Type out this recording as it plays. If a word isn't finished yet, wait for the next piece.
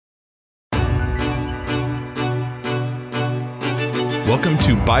Welcome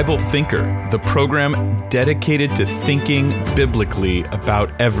to Bible Thinker, the program dedicated to thinking biblically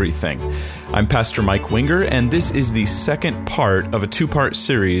about everything. I'm Pastor Mike Winger, and this is the second part of a two-part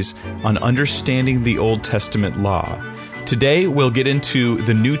series on understanding the Old Testament law. Today, we'll get into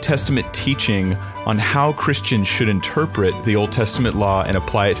the New Testament teaching on how Christians should interpret the Old Testament law and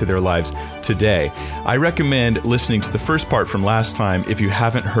apply it to their lives today. I recommend listening to the first part from last time if you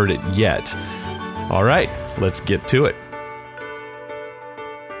haven't heard it yet. All right, let's get to it.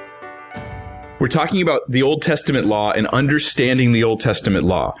 We're talking about the Old Testament law and understanding the Old Testament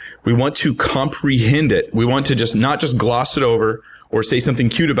law. We want to comprehend it. We want to not just gloss it over or say something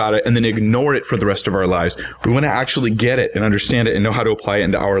cute about it and then ignore it for the rest of our lives. We want to actually get it and understand it and know how to apply it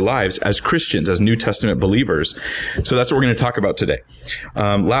into our lives as Christians, as New Testament believers. So that's what we're going to talk about today.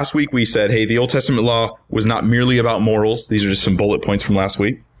 Last week we said, hey, the Old Testament law was not merely about morals. These are just some bullet points from last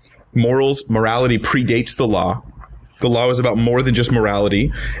week. Morality predates the law. The law was about more than just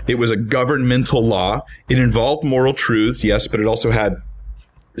morality. It was a governmental law. It involved moral truths, yes, but it also had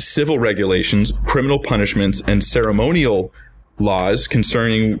civil regulations, criminal punishments, and ceremonial laws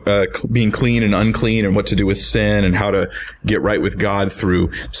concerning being clean and unclean and what to do with sin and how to get right with God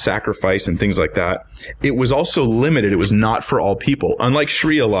through sacrifice and things like that. It was also limited. It was not for all people. Unlike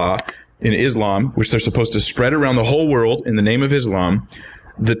Sharia law in Islam, which they're supposed to spread around the whole world in the name of Islam,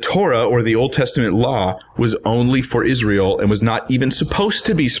 the Torah, or the Old Testament law, was only for Israel and was not even supposed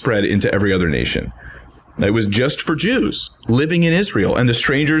to be spread into every other nation. It was just for Jews living in Israel and the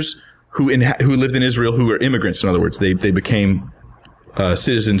strangers who lived in Israel who were immigrants. In other words, they became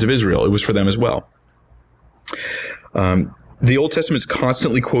citizens of Israel. It was for them as well. The Old Testament's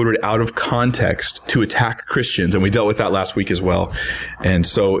constantly quoted out of context to attack Christians, and we dealt with that last week as well. And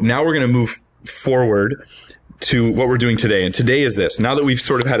so now we're going to move forward to what we're doing today. And today is this. Now that we've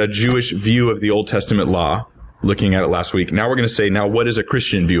sort of had a Jewish view of the Old Testament law, looking at it last week, now we're going to say, now what is a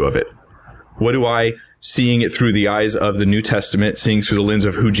Christian view of it? What do I, seeing it through the eyes of the New Testament, seeing through the lens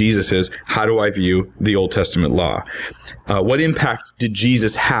of who Jesus is, how do I view the Old Testament law? What impact did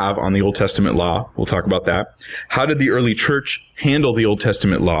Jesus have on the Old Testament law? We'll talk about that. How did the early church handle the Old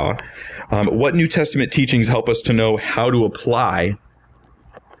Testament law? What New Testament teachings help us to know how to apply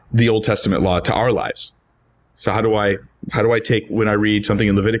the Old Testament law to our lives? So how do I take when I read something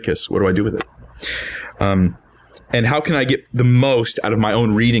in Leviticus? What do I do with it? And how can I get the most out of my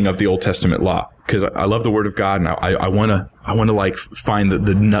own reading of the Old Testament law? Because I love the Word of God, and I want to like find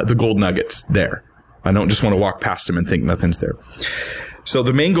the gold nuggets there. I don't just want to walk past them and think nothing's there. So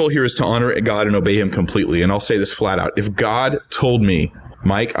the main goal here is to honor God and obey Him completely. And I'll say this flat out: if God told me,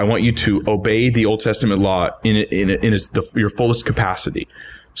 Mike, I want you to obey the Old Testament law in your fullest capacity.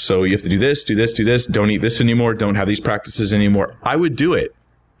 So you have to do this, do this, do this. Don't eat this anymore. Don't have these practices anymore. I would do it.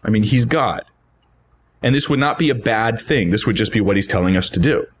 I mean, He's God. And this would not be a bad thing. This would just be what He's telling us to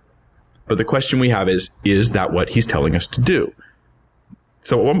do. But the question we have is that what He's telling us to do?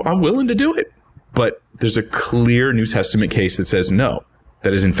 So I'm willing to do it. But there's a clear New Testament case that says no.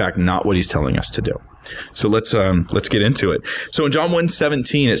 That is, in fact, not what He's telling us to do. So let's get into it. So in John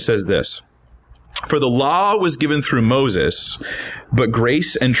 1:17, it says this: "For the law was given through Moses, but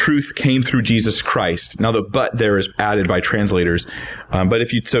grace and truth came through Jesus Christ." Now the "but" there is added by translators. But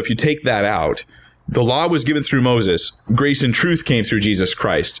if you take that out, the law was given through Moses, grace and truth came through Jesus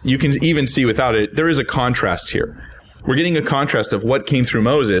Christ. You can even see without it, there is a contrast here. We're getting a contrast of what came through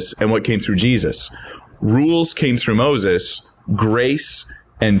Moses and what came through Jesus. Rules came through Moses, grace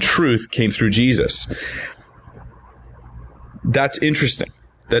and truth came through Jesus. That's interesting.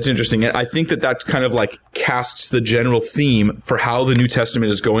 And I think that kind of like casts the general theme for how the New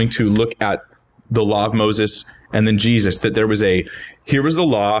Testament is going to look at the law of Moses and then Jesus, that here was the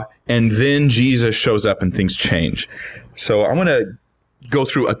law, and then Jesus shows up and things change. So I want to go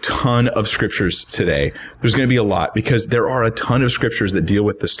through a ton of scriptures today. There's going to be a lot because there are a ton of scriptures that deal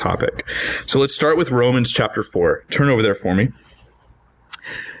with this topic. So let's start with Romans chapter 4. Turn over there for me.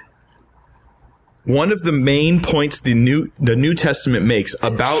 One of the main points the New Testament makes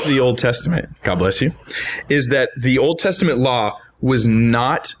about the Old Testament, God bless you, is that the Old Testament law was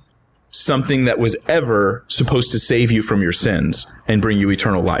not something that was ever supposed to save you from your sins and bring you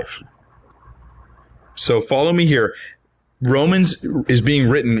eternal life. So follow me here. Romans is being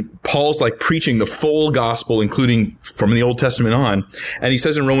written, Paul's like preaching the full gospel, including from the Old Testament on. And he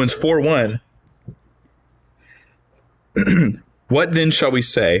says in Romans 4:1, what then shall we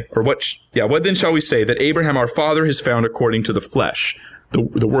say that Abraham our father has found according to the flesh,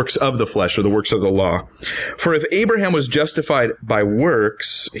 the works of the flesh, or the works of the law? For if Abraham was justified by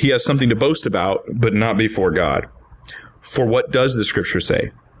works, he has something to boast about, but not before God. For what does the scripture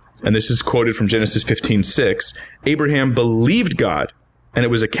say? And this is quoted from Genesis 15:6. Abraham believed God, and it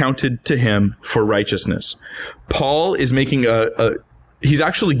was accounted to him for righteousness. Paul is making he's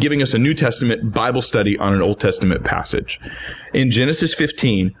actually giving us a New Testament Bible study on an Old Testament passage. In Genesis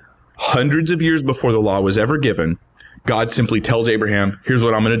 15, hundreds of years before the law was ever given, God simply tells Abraham, here's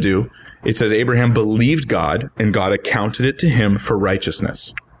what I'm going to do. It says Abraham believed God, and God accounted it to him for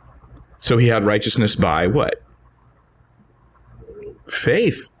righteousness. So he had righteousness by what?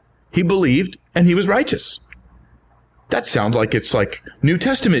 Faith. He believed, and he was righteous. That sounds like it's like New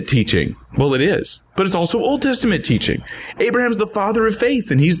Testament teaching. Well, it is, but it's also Old Testament teaching. Abraham's the father of faith,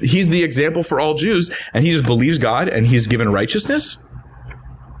 and he's the example for all Jews, and he just believes God, and he's given righteousness.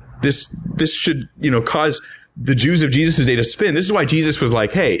 This should, cause the Jews of Jesus' day to spin. This is why Jesus was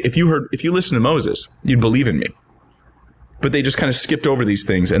like, hey, if you listen to Moses, you'd believe in me. But they just kind of skipped over these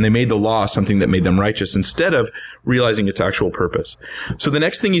things, and they made the law something that made them righteous instead of realizing its actual purpose. So the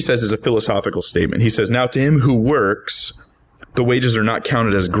next thing he says is a philosophical statement. He says, now to him who works, the wages are not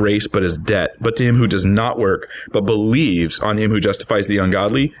counted as grace, but as debt. But to him who does not work, but believes on him who justifies the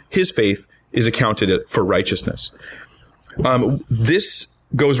ungodly, his faith is accounted for righteousness. This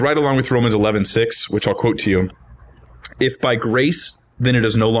goes right along with Romans 11:6, which I'll quote to you. If by grace, then it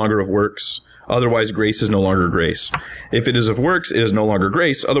is no longer of works. Otherwise, grace is no longer grace. If it is of works, it is no longer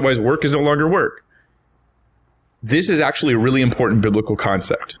grace. Otherwise, work is no longer work. This is actually a really important biblical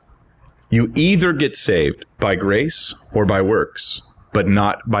concept. You either get saved by grace or by works, but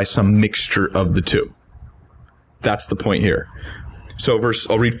not by some mixture of the two. That's the point here. So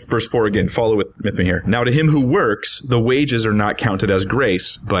I'll read verse 4 again. Follow with me here. Now to him who works, the wages are not counted as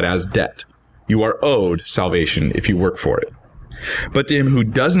grace, but as debt. You are owed salvation if you work for it. But to him who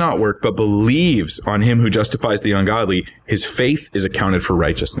does not work, but believes on him who justifies the ungodly, his faith is accounted for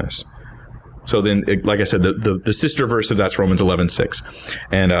righteousness. So then, like I said, the sister verse of that's Romans 11:6.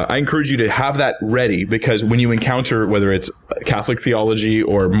 And I encourage you to have that ready, because when you encounter, whether it's Catholic theology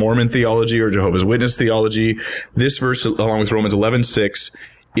or Mormon theology or Jehovah's Witness theology, this verse, along with Romans 11:6,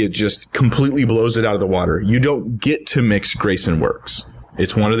 it just completely blows it out of the water. You don't get to mix grace and works.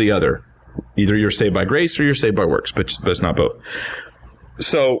 It's one or the other. Either you're saved by grace or you're saved by works, but it's not both.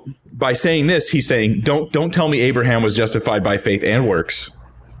 So by saying this, he's saying, don't tell me Abraham was justified by faith and works.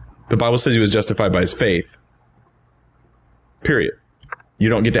 The Bible says he was justified by his faith. Period. You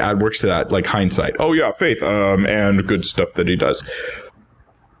don't get to add works to that, like hindsight. Oh yeah, faith, and good stuff that he does.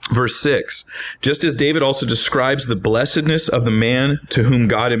 Verse 6, just as David also describes the blessedness of the man to whom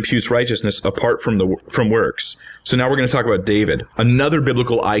God imputes righteousness apart from works. So now we're going to talk about David, another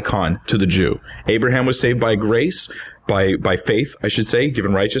biblical icon to the Jew. Abraham was saved by grace, by faith, I should say,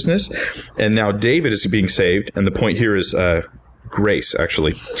 given righteousness. And now David is being saved, and the point here is grace,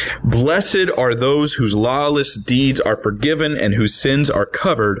 actually. Blessed are those whose lawless deeds are forgiven and whose sins are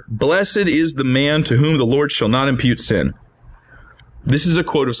covered. Blessed is the man to whom the Lord shall not impute sin. This is a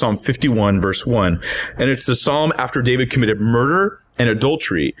quote of Psalm 51, verse 1, and it's the psalm after David committed murder and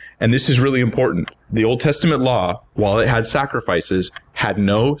adultery, and this is really important. The Old Testament law, while it had sacrifices, had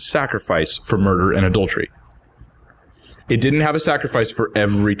no sacrifice for murder and adultery. It didn't have a sacrifice for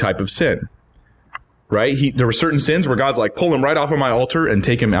every type of sin, right? There were certain sins where God's like, pull him right off of my altar and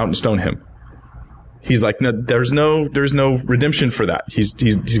take him out and stone him. He's like, no, there's no redemption for that.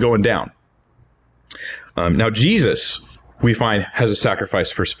 He's going down. Now Jesus, we find, has a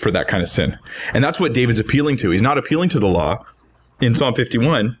sacrifice for that kind of sin. And that's what David's appealing to. He's not appealing to the law in Psalm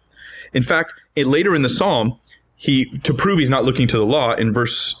 51. In fact, later in the Psalm, to prove he's not looking to the law, in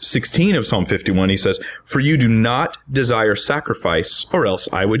verse 16 of Psalm 51, he says, for you do not desire sacrifice, or else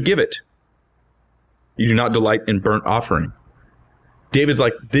I would give it. You do not delight in burnt offering. David's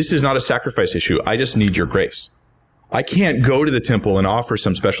like, this is not a sacrifice issue. I just need your grace. I can't go to the temple and offer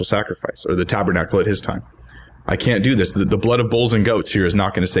some special sacrifice, or the tabernacle at his time. I can't do this. The blood of bulls and goats here is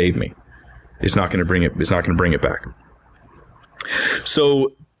not going to save me. It's not going to bring it back.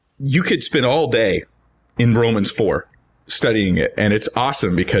 So you could spend all day in Romans 4 studying it, and it's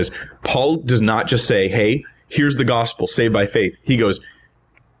awesome because Paul does not just say, hey, here's the gospel, saved by faith. He goes,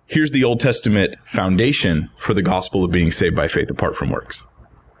 here's the Old Testament foundation for the gospel of being saved by faith apart from works.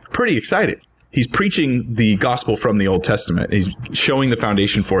 Pretty exciting. He's preaching the gospel from the Old Testament. He's showing the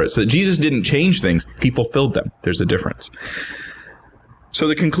foundation for it. So that Jesus didn't change things. He fulfilled them. There's a difference. So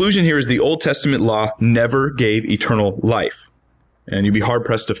the conclusion here is the Old Testament law never gave eternal life. And you'd be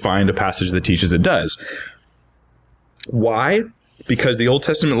hard-pressed to find a passage that teaches it does. Why? Because the Old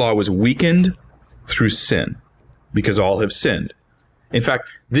Testament law was weakened through sin. Because all have sinned. In fact,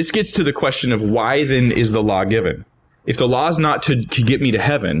 this gets to the question of why then is the law given? If the law is not to get me to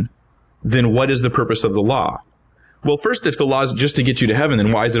heaven, then what is the purpose of the law? Well, first, if the law is just to get you to heaven,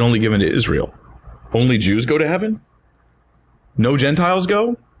 then why is it only given to Israel? Only Jews go to heaven? No Gentiles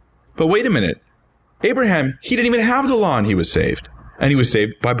go? But wait a minute. Abraham, he didn't even have the law and he was saved. And he was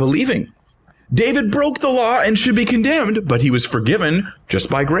saved by believing. David broke the law and should be condemned, but he was forgiven just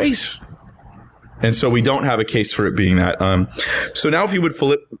by grace. And so we don't have a case for it being that. So now if you would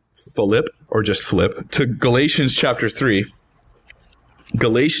flip to Galatians chapter 3.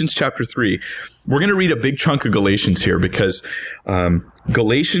 Galatians chapter 3. We're going to read a big chunk of Galatians here because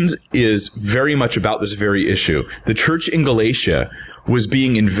Galatians is very much about this very issue. The church in Galatia was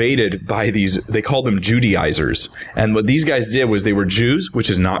being invaded by these, they called them Judaizers. And what these guys did was they were Jews, which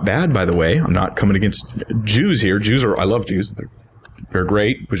is not bad, by the way. I'm not coming against Jews here. I love Jews. They're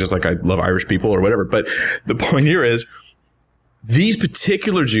great, just like I love Irish people or whatever. But the point here is, these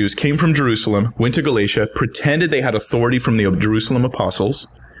particular Jews came from Jerusalem, went to Galatia, pretended they had authority from the Jerusalem apostles,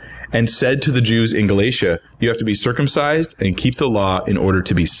 and said to the Jews in Galatia, you have to be circumcised and keep the law in order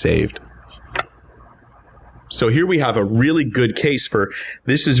to be saved. So here we have a really good case for,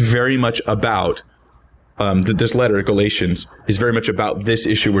 this is very much about, this letter, Galatians, is very much about this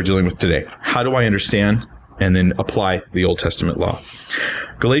issue we're dealing with today. How do I understand and then apply the Old Testament law?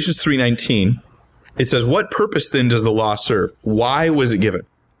 Galatians 3:19, it says, what purpose then does the law serve? Why was it given?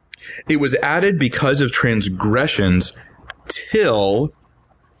 It was added because of transgressions till,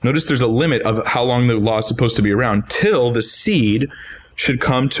 notice there's a limit of how long the law is supposed to be around, till the seed should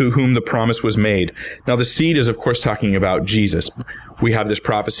come to whom the promise was made. Now the seed is of course talking about Jesus. We have this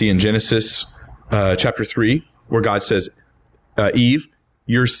prophecy in Genesis chapter 3 where God says, Eve,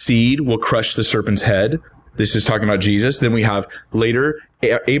 your seed will crush the serpent's head. This is talking about Jesus. Then we have later,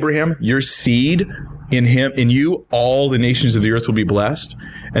 Abraham, your seed, in you, all the nations of the earth will be blessed.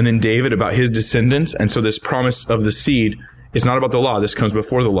 And then David about his descendants. And so this promise of the seed is not about the law. This comes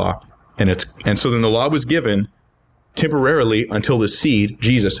before the law. And so then the law was given temporarily until the seed,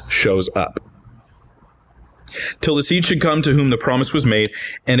 Jesus, shows up. Till the seed should come to whom the promise was made,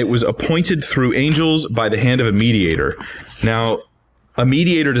 and it was appointed through angels by the hand of a mediator. Now, a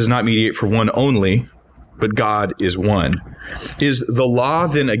mediator does not mediate for one only, but God is one. Is the law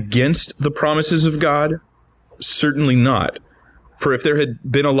then against the promises of God? Certainly not. For if there had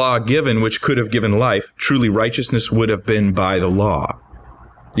been a law given which could have given life, truly righteousness would have been by the law.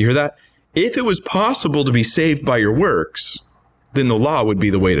 You hear that? If it was possible to be saved by your works, then the law would be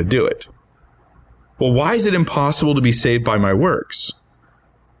the way to do it. Well, why is it impossible to be saved by my works?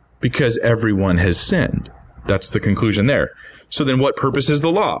 Because everyone has sinned. That's the conclusion there. So then what purpose is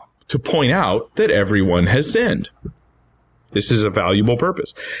the law? To point out that everyone has sinned. This is a valuable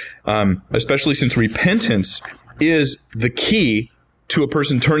purpose, especially since repentance is the key to a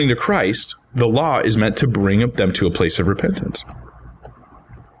person turning to Christ. The law is meant to bring them to a place of repentance.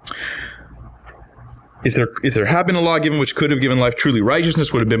 If there had been a law given which could have given life, truly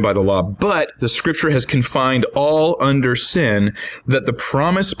righteousness would have been by the law. But the scripture has confined all under sin, that the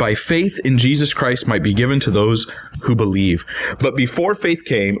promise by faith in Jesus Christ might be given to those who believe. But before faith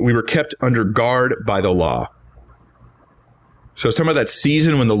came, we were kept under guard by the law. So it's talking about that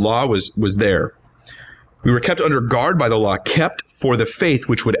season when the law was there. We were kept under guard by the law, kept for the faith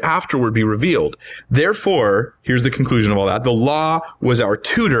which would afterward be revealed. Therefore, here's the conclusion of all that. The law was our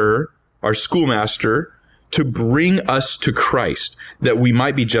tutor, our schoolmaster, to bring us to Christ, that we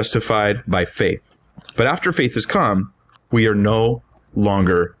might be justified by faith. But after faith has come, we are no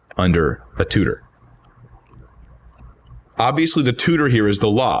longer under a tutor. Obviously, the tutor here is the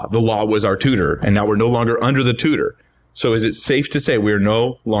law. The law was our tutor, and now we're no longer under the tutor. So is it safe to say we are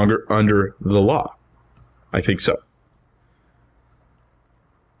no longer under the law? I think so.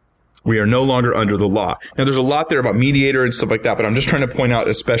 We are no longer under the law. Now, there's a lot there about mediator and stuff like that, but I'm just trying to point out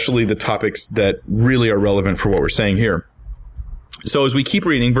especially the topics that really are relevant for what we're saying here. So as we keep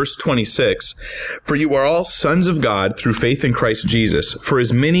reading, verse 26, for you are all sons of God through faith in Christ Jesus. For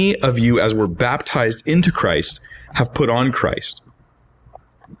as many of you as were baptized into Christ have put on Christ.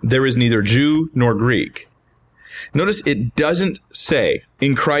 There is neither Jew nor Greek. Notice it doesn't say,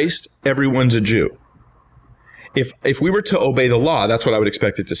 in Christ, everyone's a Jew. If we were to obey the law, that's what I would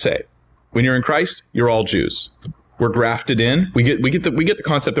expect it to say. When you're in Christ, you're all Jews. We're grafted in. We get the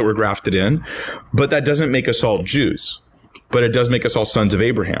concept that we're grafted in, but that doesn't make us all Jews. But it does make us all sons of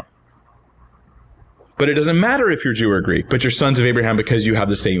Abraham. But it doesn't matter if you're Jew or Greek, but you're sons of Abraham because you have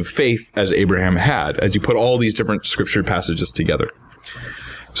the same faith as Abraham had, as you put all these different scripture passages together.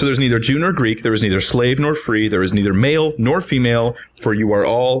 So there's neither Jew nor Greek, there is neither slave nor free, there is neither male nor female, for you are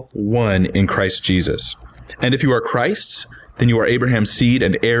all one in Christ Jesus. And if you are Christ's, then you are Abraham's seed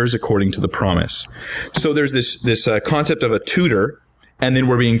and heirs according to the promise. So there's this concept of a tutor, and then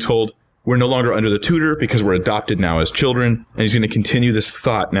we're being told we're no longer under the tutor because we're adopted now as children. And he's going to continue this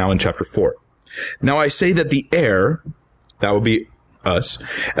thought now in chapter 4. Now I say that the heir that would be us,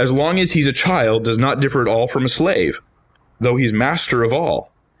 as long as he's a child, does not differ at all from a slave, though he's master of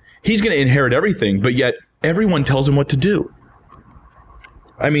all. He's going to inherit everything, but yet everyone tells him what to do.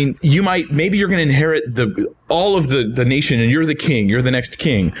 I mean, maybe you're going to inherit all of the nation, and you're the king, you're the next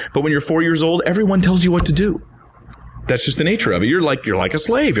king. But when you're 4 years old, everyone tells you what to do. That's just the nature of it. You're like a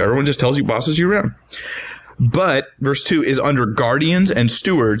slave. Everyone just tells you, bosses you around. But, verse 2, is under guardians and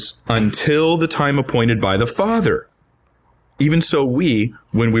stewards until the time appointed by the Father. Even so we,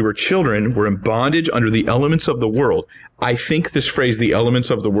 when we were children, were in bondage under the elements of the world. I think this phrase, the elements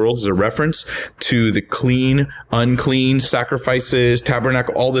of the world, is a reference to the clean, unclean, sacrifices,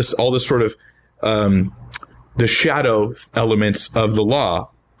 tabernacle, all this sort of the shadow elements of the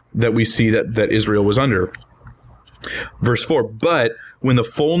law that we see that Israel was under. Verse 4, but when the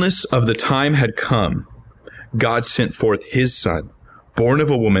fullness of the time had come, God sent forth his Son, born of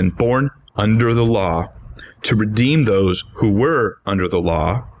a woman, born under the law, to redeem those who were under the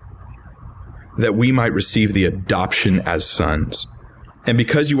law, that we might receive the adoption as sons. And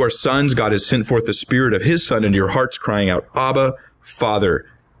because you are sons, God has sent forth the Spirit of his Son into your hearts, crying out, Abba, Father.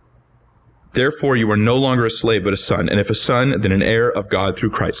 Therefore you are no longer a slave, but a son. And if a son, then an heir of God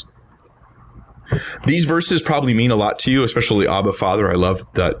through Christ. These verses probably mean a lot to you, especially Abba, Father. I love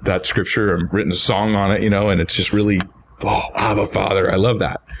that scripture. I've written a song on it, and it's just really, Abba, Father. I love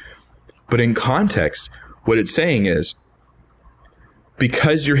that. But in context, what it's saying is,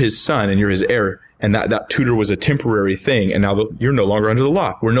 because you're his son and you're his heir, and that tutor was a temporary thing, and now you're no longer under the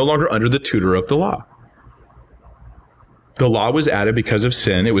law. We're no longer under the tutor of the law. The law was added because of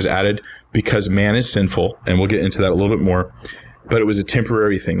sin. It was added because man is sinful, and we'll get into that a little bit more. But it was a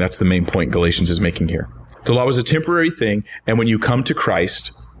temporary thing. That's the main point Galatians is making here. The law was a temporary thing, and when you come to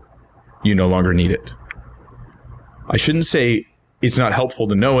Christ, you no longer need it. I shouldn't say it's not helpful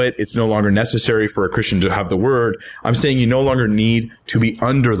to know it. It's no longer necessary for a Christian to have the word. I'm saying you no longer need to be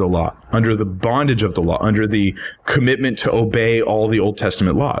under the law, under the bondage of the law, under the commitment to obey all the Old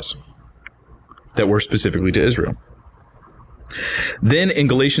Testament laws that were specifically to Israel. Then in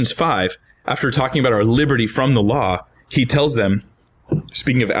Galatians 5, after talking about our liberty from the law, he tells them,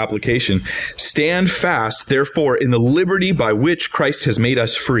 speaking of application, stand fast, therefore, in the liberty by which Christ has made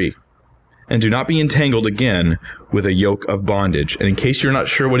us free, and do not be entangled again with a yoke of bondage. And in case you're not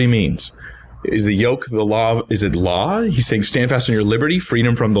sure what he means, is the yoke the law? Is it law? He's saying stand fast in your liberty,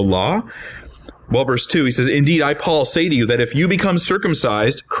 freedom from the law. Well, verse 2, he says, indeed, I, Paul, say to you that if you become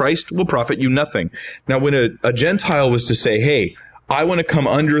circumcised, Christ will profit you nothing. Now, when a Gentile was to say, hey, I want to come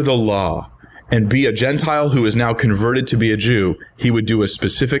under the law and be a Gentile who is now converted to be a Jew, he would do a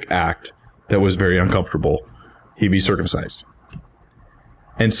specific act that was very uncomfortable. He'd be circumcised.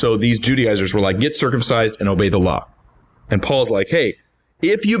 And so these Judaizers were like, get circumcised and obey the law. And Paul's like, hey,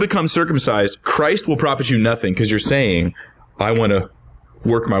 if you become circumcised, Christ will profit you nothing, because you're saying, I want to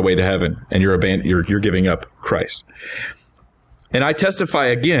work my way to heaven, and you're giving up Christ. And I testify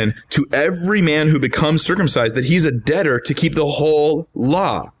again to every man who becomes circumcised that he's a debtor to keep the whole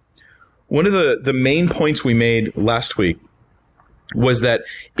law. One of the main points we made last week was that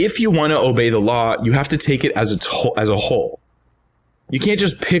if you want to obey the law, you have to take it as a whole. You can't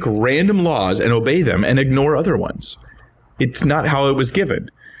just pick random laws and obey them and ignore other ones. It's not how it was given.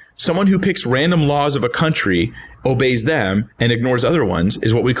 Someone who picks random laws of a country, obeys them, and ignores other ones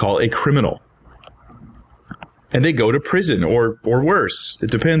is what we call a criminal. And they go to prison or worse. It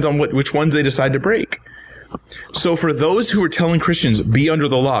depends on which ones they decide to break. So for those who are telling Christians, be under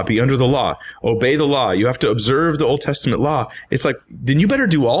the law, obey the law, you have to observe the Old Testament law, it's like, then you better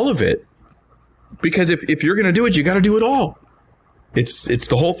do all of it. Because if you're going to do it, you got to do it all. It's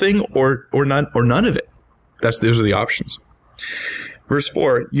the whole thing or none of it. Those are the options. Verse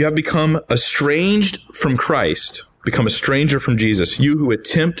 4, you have become estranged from Christ, become a stranger from Jesus. You who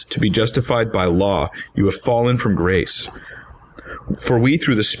attempt to be justified by law, you have fallen from grace. For we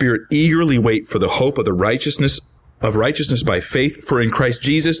through the Spirit eagerly wait for the hope of the righteousness by faith. For in Christ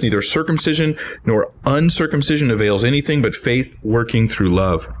Jesus neither circumcision nor uncircumcision avails anything, but faith working through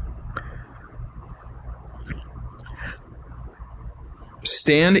love.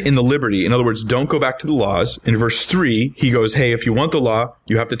 Stand in the liberty. In other words, don't go back to the laws. In verse 3, he goes, hey, if you want the law,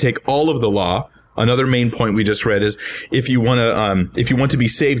 you have to take all of the law. Another main point we just read is if you want to be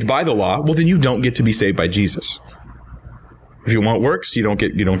saved by the law, well, then you don't get to be saved by Jesus. If you want works, you don't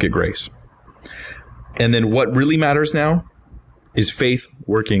get grace. And then what really matters now is faith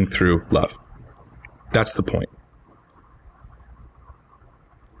working through love. That's the point.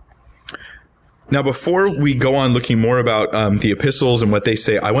 Now, before we go on looking more about the epistles and what they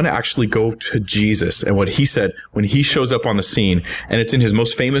say, I want to actually go to Jesus and what he said when he shows up on the scene. And it's in his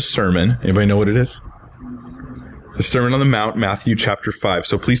most famous sermon. Anybody know what it is? The Sermon on the Mount, Matthew chapter 5.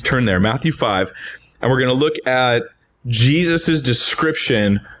 So please turn there, Matthew 5, and we're going to look at Jesus'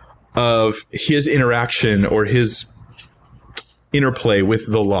 description of his interaction or his interplay with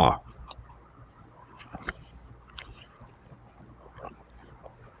the law.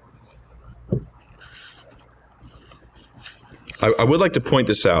 I would like to point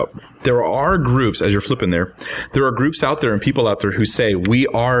this out. There are groups, as you're flipping there are groups out there and people out there who say we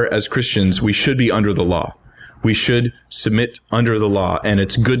are, as Christians, we should be under the law. We should submit under the law, and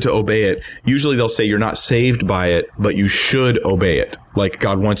it's good to obey it. Usually they'll say you're not saved by it, but you should obey it, like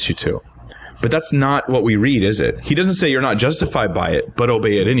God wants you to. But that's not what we read, is it? He doesn't say you're not justified by it, but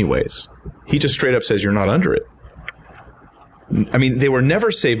obey it anyways. He just straight up says you're not under it. I mean, they were never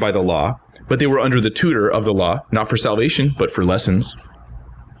saved by the law, but they were under the tutor of the law, not for salvation, but for lessons.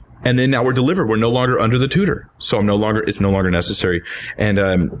 And then now we're delivered. We're no longer under the tutor. So it's no longer necessary. And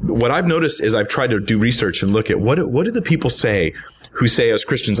what I've noticed is I've tried to do research and look at what do the people say who say as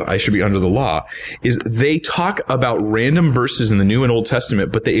Christians, I should be under the law, is they talk about random verses in the New and Old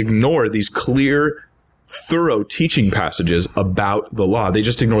Testament, but they ignore these clear, thorough teaching passages about the law. They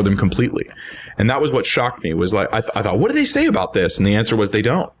just ignore them completely. And that was what shocked me, was like, I thought, what do they say about this? And the answer was they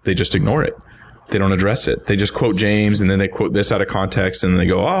don't. They just ignore it. They don't address it. They just quote James, and then they quote this out of context, and then they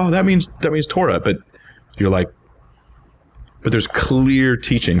go, oh, that means Torah. But you're like, but there's clear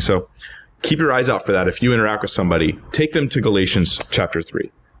teaching. So keep your eyes out for that. If you interact with somebody, take them to Galatians chapter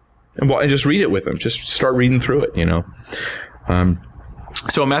 3 and just read it with them. Just start reading through it,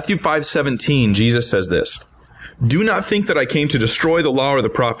 So in Matthew 5:17, Jesus says this, "Do not think that I came to destroy the law or the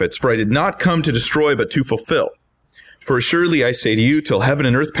prophets, for I did not come to destroy, but to fulfill. For assuredly I say to you, till heaven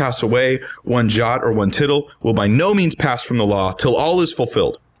and earth pass away, one jot or one tittle will by no means pass from the law, till all is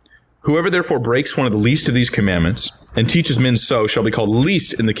fulfilled. Whoever therefore breaks one of the least of these commandments, and teaches men so, shall be called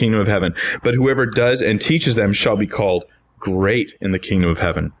least in the kingdom of heaven. But whoever does and teaches them shall be called great in the kingdom of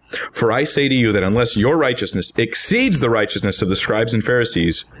heaven. For I say to you that unless your righteousness exceeds the righteousness of the scribes and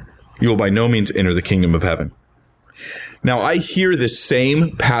Pharisees, you will by no means enter the kingdom of heaven." Now, I hear this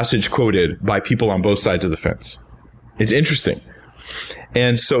same passage quoted by people on both sides of the fence. It's interesting.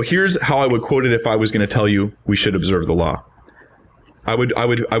 And so here's how I would quote it if I was going to tell you we should observe the law. I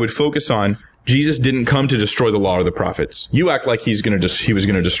would focus on Jesus didn't come to destroy the law or the prophets. You act like he was going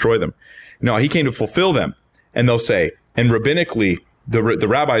to destroy them. No, he came to fulfill them. And they'll say, and rabbinically, the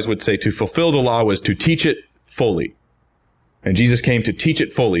rabbis would say to fulfill the law was to teach it fully. And Jesus came to teach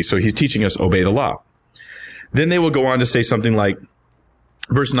it fully. So he's teaching us obey the law. Then they will go on to say something like,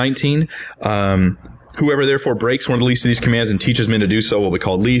 verse 19, whoever therefore breaks one of the least of these commands and teaches men to do so will be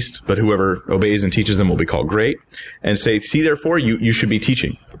called least, but whoever obeys and teaches them will be called great. And say, see, therefore, you should be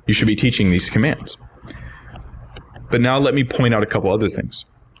teaching. You should be teaching these commands. But now let me point out a couple other things.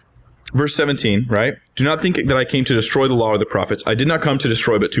 Verse 17, right? Do not think that I came to destroy the law or the prophets. I did not come to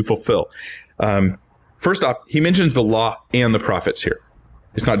destroy, but to fulfill. First off, he mentions the law and the prophets here.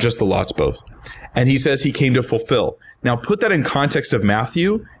 It's not just the law, it's both. And he says he came to fulfill. Now put that in context of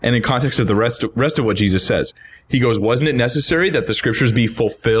Matthew and in context of the rest of what Jesus says. He goes, wasn't it necessary that the scriptures be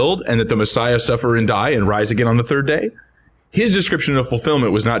fulfilled and that the Messiah suffer and die and rise again on the third day? His description of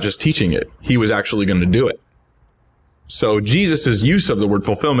fulfillment was not just teaching it. He was actually going to do it. So Jesus' use of the word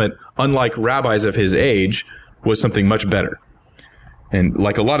fulfillment, unlike rabbis of his age, was something much better. And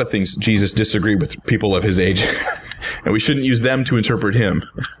like a lot of things, Jesus disagreed with people of his age. And we shouldn't use them to interpret him.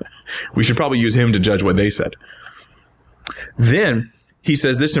 We should probably use him to judge what they said. Then he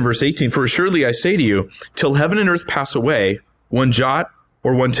says this in verse 18, "For surely I say to you, till heaven and earth pass away, one jot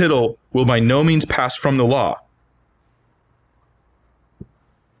or one tittle will by no means pass from the law,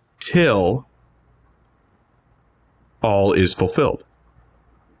 till all is fulfilled."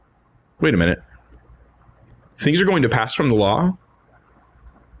 Wait a minute. Things are going to pass from the law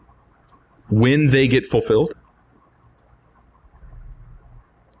when they get fulfilled?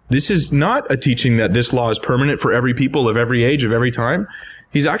 This is not a teaching that this law is permanent for every people of every age, of every time.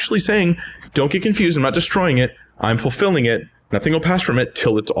 He's actually saying, don't get confused. I'm not destroying it. I'm fulfilling it. Nothing will pass from it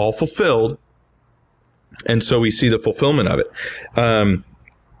till it's all fulfilled. And so we see the fulfillment of it.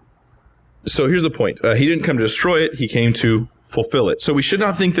 So here's the point. He didn't come to destroy it. He came to fulfill it. So we should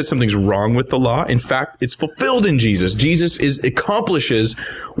not think that something's wrong with the law. In fact, it's fulfilled in Jesus. Jesus accomplishes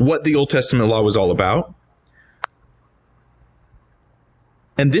what the Old Testament law was all about.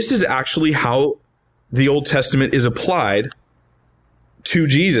 And this is actually how the Old Testament is applied to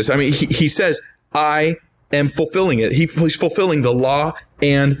Jesus. I mean, he says, I am fulfilling it. He's fulfilling the law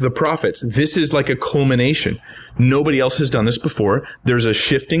and the prophets. This is like a culmination. Nobody else has done this before. There's a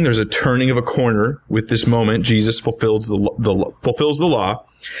shifting, there's a turning of a corner with this moment. Jesus fulfills the law.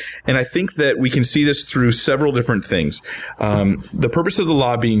 And I think that we can see this through several different things. The purpose of the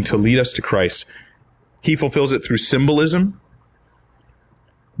law being to lead us to Christ. He fulfills it through symbolism.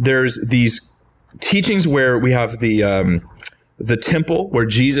 There's these teachings where we have the temple, where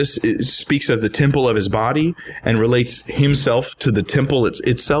Jesus speaks of the temple of his body and relates himself to the temple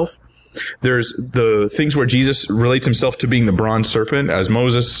itself. There's the things where Jesus relates himself to being the bronze serpent. As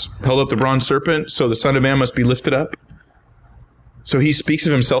Moses held up the bronze serpent, so the Son of Man must be lifted up. So he speaks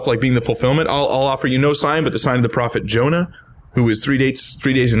of himself like being the fulfillment. I'll offer you no sign but the sign of the prophet Jonah, who was 3 days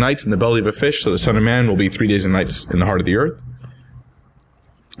and nights in the belly of a fish. So the Son of Man will be 3 days and nights in the heart of the earth.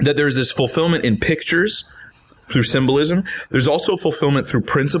 That there's this fulfillment in pictures through symbolism. There's also fulfillment through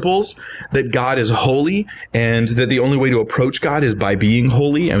principles, that God is holy and that the only way to approach God is by being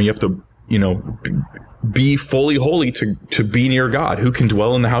holy. And you have to, be fully holy to be near God. Who can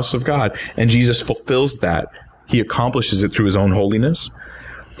dwell in the house of God? And Jesus fulfills that. He accomplishes it through his own holiness.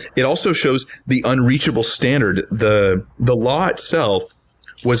 It also shows the unreachable standard. The law itself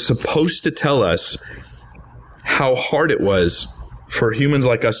was supposed to tell us how hard it was for humans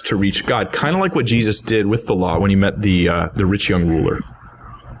like us to reach God, kind of like what Jesus did with the law when he met the rich young ruler.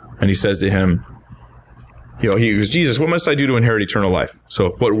 And he says to him, he goes, Jesus, what must I do to inherit eternal life?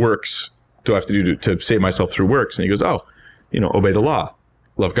 So what works do I have to do to save myself through works? And he goes, obey the law.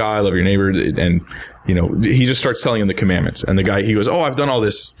 Love God, love your neighbor. And, he just starts telling him the commandments. And the guy, he goes, I've done all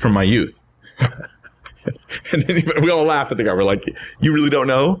this from my youth. And then we all laugh at the guy. We're like, you really don't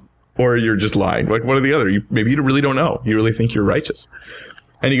know? Or you're just lying. Like one or the other. Maybe you really don't know. You really think you're righteous.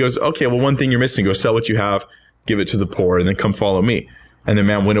 And he goes, okay, well, one thing you're missing. Go sell what you have, give it to the poor, and then come follow me. And the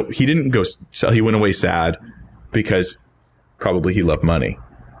man he didn't go sell. He went away sad because probably he loved money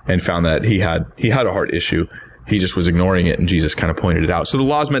and found that he had a heart issue. He just was ignoring it, and Jesus kind of pointed it out. So the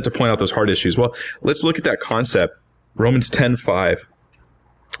law is meant to point out those heart issues. Well, let's look at that concept. Romans 10:5.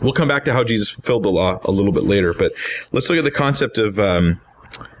 We'll come back to how Jesus fulfilled the law a little bit later, but let's look at the concept of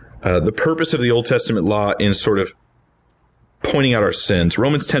the purpose of the Old Testament law in sort of pointing out our sins.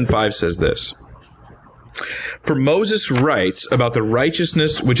 Romans 10:5 says this: For Moses writes about the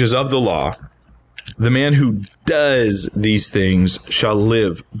righteousness which is of the law, the man who does these things shall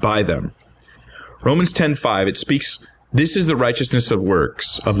live by them. Romans 10:5, it speaks, this is the righteousness of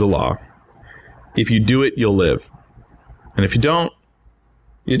works of the law. If you do it, you'll live. And if you don't,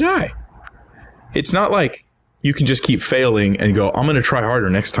 you die. It's not like you can just keep failing and go, I'm going to try harder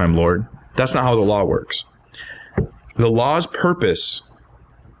next time, Lord. That's not how the law works. The law's purpose,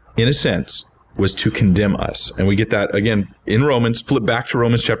 in a sense, was to condemn us. And we get that, again, in Romans. Flip back to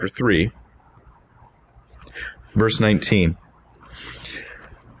Romans chapter 3, verse 19.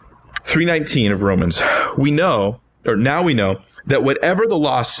 3:19 of Romans. Now we know that whatever the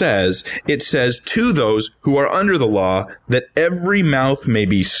law says, it says to those who are under the law, that every mouth may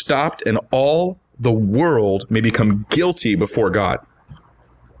be stopped and all the world may become guilty before God.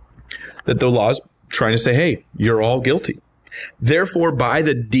 That the law is trying to say, hey, you're all guilty. Therefore, by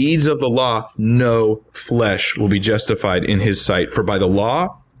the deeds of the law, no flesh will be justified in his sight. For by the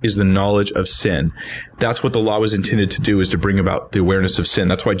law is the knowledge of sin. That's what the law was intended to do, is to bring about the awareness of sin.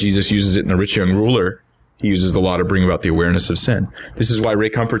 That's why Jesus uses it in the rich young ruler. He uses the law to bring about the awareness of sin. This is why Ray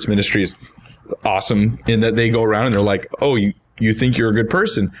Comfort's ministry is awesome, in that they go around and they're like, you think you're a good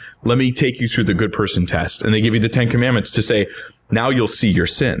person. Let me take you through the good person test. And they give you the 10 commandments to say, now you'll see your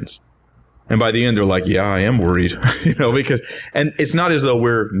sins. And by the end, they're like, yeah, I am worried, and it's not as though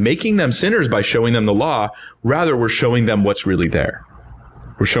we're making them sinners by showing them the law. Rather, we're showing them what's really there.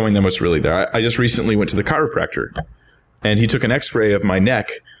 We're showing them what's really there. I just recently went to the chiropractor, and he took an x-ray of my neck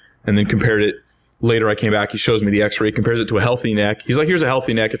and then compared it. Later, I came back. He shows me the x-ray, compares it to a healthy neck. He's like, here's a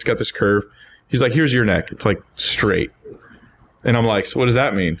healthy neck. It's got this curve. He's like, here's your neck. It's like straight. And I'm like, so what does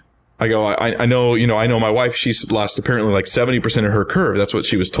that mean? I go, I know, I know my wife, she's lost apparently like 70% of her curve. That's what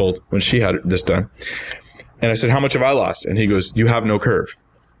she was told when she had this done. And I said, how much have I lost? And he goes, you have no curve.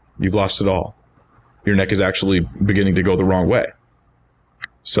 You've lost it all. Your neck is actually beginning to go the wrong way.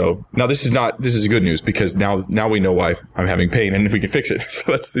 So now this is good news, because now we know why I'm having pain and we can fix it.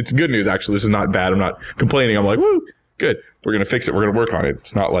 So it's good news. Actually, this is not bad. I'm not complaining. I'm like, woo, good. We're going to fix it. We're going to work on it.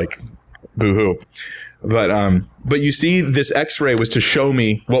 It's not like boo hoo. But you see, this x-ray was to show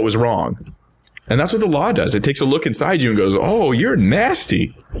me what was wrong. And that's what the law does. It takes a look inside you and goes, oh, you're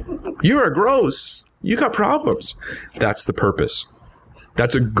nasty. You are gross. You got problems. That's the purpose.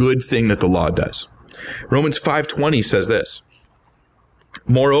 That's a good thing that the law does. Romans 5:20 says this: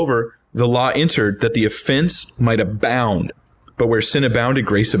 Moreover, the law entered that the offense might abound, but where sin abounded,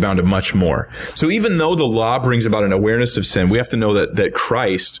 grace abounded much more. So even though the law brings about an awareness of sin, we have to know that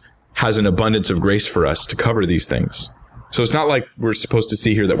Christ has an abundance of grace for us to cover these things. So it's not like we're supposed to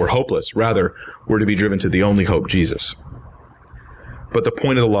see here that we're hopeless. Rather, we're to be driven to the only hope, Jesus. But the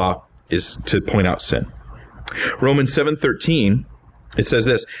point of the law is to point out sin. Romans 7:13, it says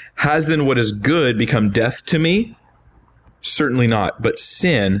this, has then what is good become death to me? Certainly not, but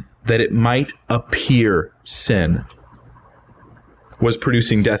sin, that it might appear sin, was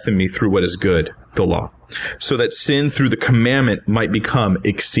producing death in me through what is good, the law, so that sin through the commandment might become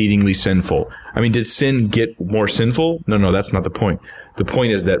exceedingly sinful. I mean, did sin get more sinful? No, that's not the point. The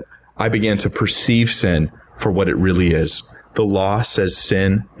point is that I began to perceive sin for what it really is. The law says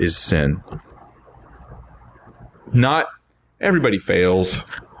sin is sin. Not everybody fails.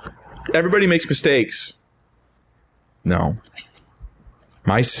 Everybody makes mistakes. No.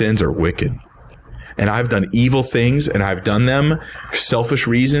 My sins are wicked. And I've done evil things, and I've done them for selfish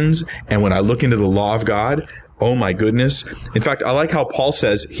reasons. And when I look into the law of God, oh my goodness. In fact, I like how Paul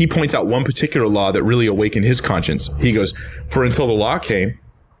says, he points out one particular law that really awakened his conscience. He goes, for until the law came,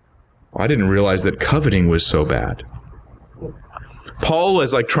 I didn't realize that coveting was so bad. Paul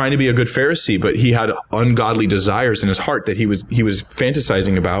was like trying to be a good Pharisee, but he had ungodly desires in his heart that he was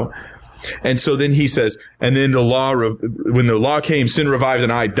fantasizing about. And so then he says, and then when the law came, sin revived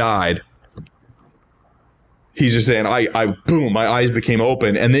and I died. He's just saying, boom, my eyes became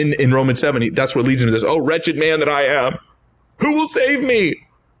open. And then in Romans 7, that's what leads him to this, oh, wretched man that I am, who will save me?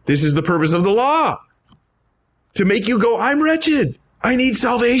 This is the purpose of the law, to make you go, I'm wretched. I need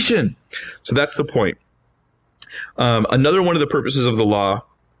salvation. So that's the point. Another one of the purposes of the law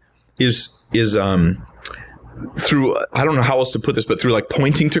is through, I don't know how else to put this, but through like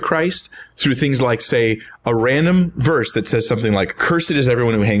pointing to Christ, through things like, say, a random verse that says something like, cursed is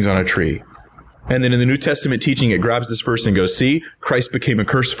everyone who hangs on a tree. And then in the New Testament teaching, it grabs this verse and goes, see, Christ became a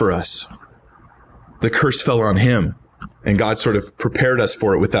curse for us. The curse fell on him. And God sort of prepared us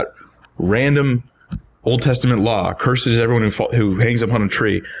for it with that random Old Testament law. Cursed is everyone who hangs up on a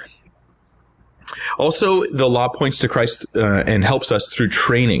tree. Also, the law points to Christ and helps us through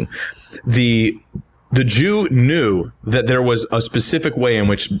training. The Jew knew that there was a specific way in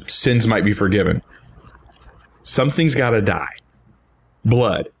which sins might be forgiven. Something's got to die.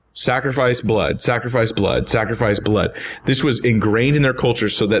 Blood. Sacrifice blood. Sacrifice blood. Sacrifice blood. This was ingrained in their culture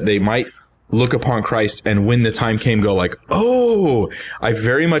so that they might look upon Christ and when the time came go like, oh, I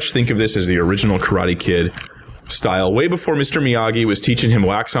very much think of this as the original Karate Kid style. Way before Mr. Miyagi was teaching him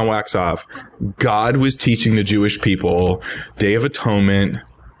wax on, wax off, God was teaching the Jewish people Day of Atonement.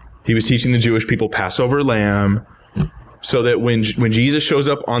 He was teaching the Jewish people Passover lamb, so that when Jesus shows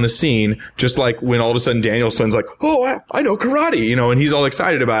up on the scene, just like when all of a sudden Daniel's son's like, oh, I know karate, and he's all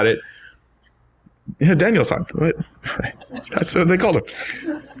excited about it. Yeah, Daniel's son. What? That's what they called him.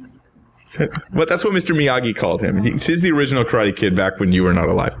 But that's what Mr. Miyagi called him. He's the original Karate Kid back when you were not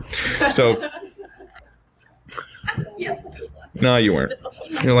alive. So, no, you weren't.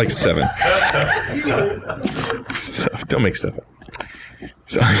 You're like 7. So don't make stuff up.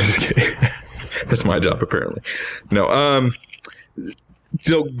 So I'm just kidding. That's my job, apparently. No.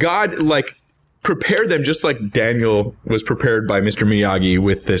 So God, prepared them just like Daniel was prepared by Mr. Miyagi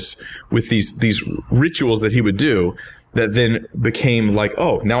with these rituals that he would do that then became like,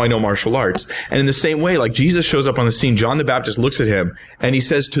 oh, now I know martial arts. And in the same way, like Jesus shows up on the scene, John the Baptist looks at him and he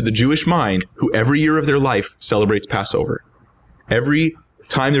says to the Jewish mind, who every year of their life celebrates Passover. Every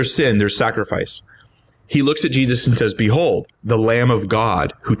time there's sin, there's sacrifice. He looks at Jesus and says, behold, the Lamb of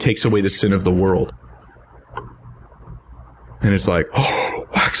God who takes away the sin of the world. And it's like, oh,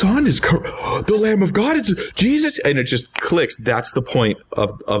 wax on is the Lamb of God. It's Jesus. And it just clicks. That's the point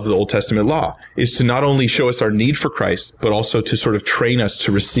of the Old Testament law, is to not only show us our need for Christ, but also to sort of train us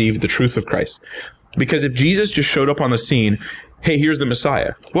to receive the truth of Christ. Because if Jesus just showed up on the scene, hey, here's the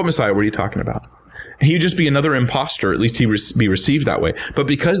Messiah. What Messiah were you talking about? He'd just be another imposter. At least he'd be received that way. But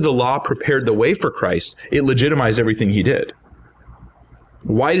because the law prepared the way for Christ, it legitimized everything he did.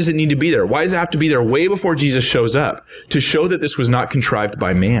 Why does it need to be there? Why does it have to be there way before Jesus shows up? To show that this was not contrived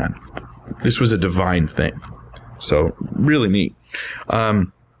by man. This was a divine thing. So, really neat.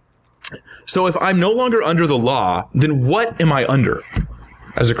 So if I'm no longer under the law, then what am I under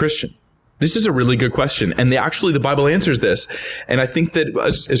as a Christian? This is a really good question. And the Bible answers this. And I think that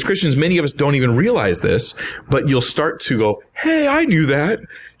as Christians, many of us don't even realize this, but you'll start to go, hey, I knew that.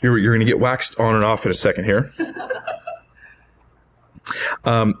 You're going to get waxed on and off in a second here.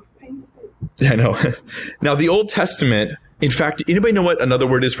 I know. Now, the Old Testament, in fact, anybody know what another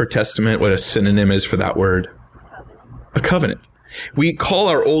word is for testament? What a synonym is for that word? A covenant. We call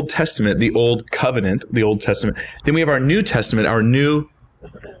our Old Testament the Old Covenant, the Old Testament. Then we have our New Testament, our New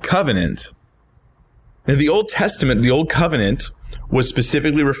Covenant. Now, the Old Testament, the Old Covenant, was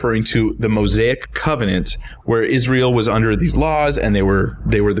specifically referring to the Mosaic covenant, where Israel was under these laws and they were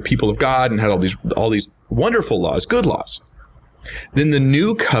the people of God and had all these wonderful laws, good laws. Then the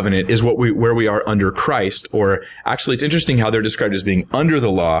new covenant is where we are under Christ, or actually it's interesting how they're described as being under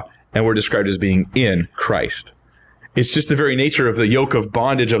the law and we're described as being in Christ. It's just the very nature of the yoke of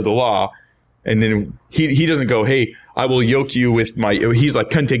bondage of the law. And then he doesn't go, hey, I will yoke you with my, he's like,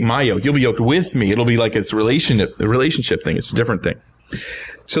 come take my yoke. You'll be yoked with me. It'll be like it's a relationship thing. It's a different thing.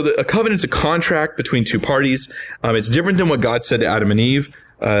 So a covenant's a contract between two parties. It's different than what God said to Adam and Eve.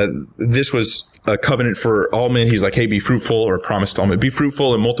 This was a covenant for all men. He's like, hey, be fruitful, or promised all men, be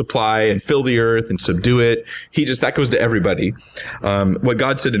fruitful and multiply and fill the earth and subdue it. That goes to everybody. What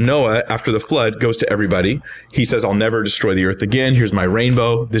God said to Noah after the flood goes to everybody. He says, I'll never destroy the earth again. Here's my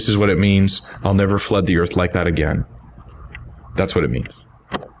rainbow. This is what it means. I'll never flood the earth like that again. That's what it means.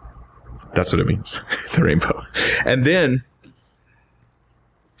 That's what it means. The rainbow. And then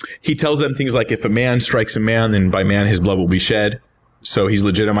he tells them things like, if a man strikes a man, then by man his blood will be shed. So he's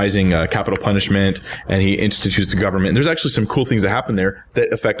legitimizing capital punishment, and he institutes the government. There's actually some cool things that happen there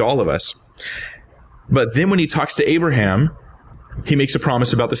that affect all of us. But then when he talks to Abraham, he makes a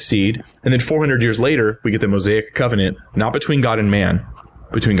promise about the seed. And then 400 years later, we get the Mosaic covenant, not between God and man,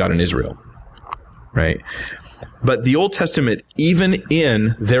 between God and Israel. Right? But the Old Testament, even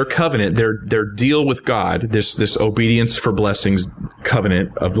in their covenant, their deal with God, this obedience for blessings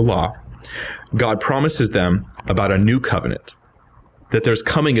covenant of the law, God promises them about a new covenant. That there's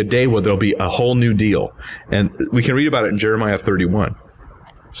coming a day where there'll be a whole new deal. And we can read about it in Jeremiah 31.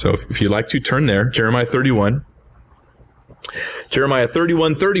 So if you'd like to turn there, Jeremiah 31. Jeremiah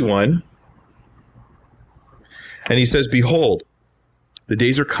 31:31. And he says, behold, the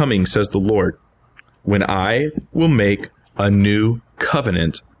days are coming, says the Lord, when I will make a new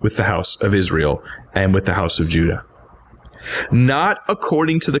covenant with the house of Israel and with the house of Judah. Not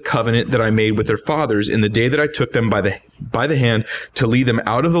according to the covenant that I made with their fathers in the day that I took them by the hand to lead them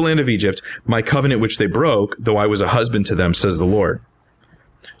out of the land of Egypt, my covenant which they broke, though I was a husband to them, says the Lord.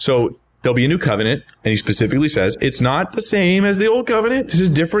 So there'll be a new covenant, and he specifically says it's not the same as the old covenant. This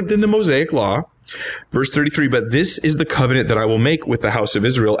is different than the Mosaic law. Verse 33, but this is the covenant that I will make with the house of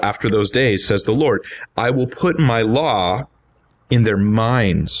Israel after those days, says the Lord. I will put my law in their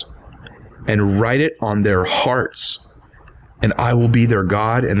minds and write it on their hearts. And I will be their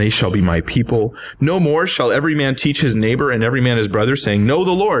God, and they shall be my people. No more shall every man teach his neighbor and every man his brother, saying, know the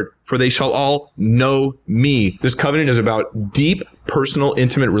Lord, for they shall all know me. This covenant is about deep, personal,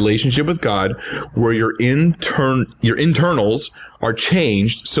 intimate relationship with God, where your internals are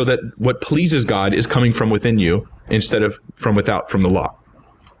changed so that what pleases God is coming from within you instead of from without, from the law.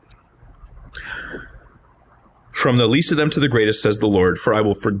 From the least of them to the greatest, says the Lord, for I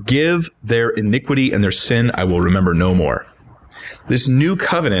will forgive their iniquity and their sin I will remember no more. This new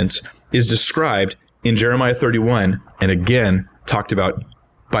covenant is described in Jeremiah 31 and again talked about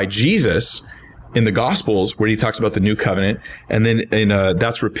by Jesus in the Gospels, where he talks about the new covenant, and then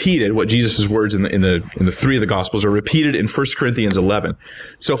that's repeated. What Jesus' words in the three of the Gospels are repeated in 1 Corinthians 11.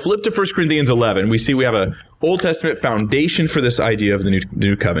 So flip to 1 Corinthians 11. We have a Old Testament foundation for this idea of the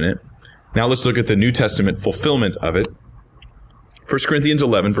new covenant. Now let's look at the New Testament fulfillment of it. 1 Corinthians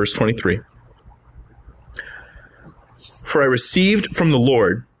 11, verse 23. For I received from the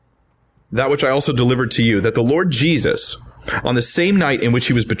Lord that which I also delivered to you, that the Lord Jesus, on the same night in which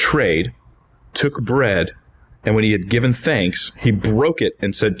he was betrayed, took bread, and when he had given thanks, he broke it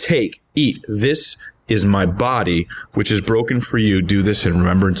and said, take, eat, this is my body, which is broken for you. Do this in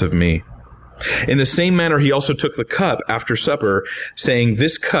remembrance of me. In the same manner, he also took the cup after supper, saying,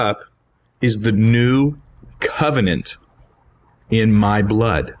 this cup is the new covenant in my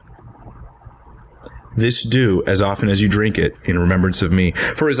blood. This do as often as you drink it in remembrance of me.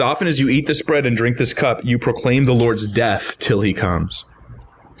 For as often as you eat this bread and drink this cup, you proclaim the Lord's death till he comes.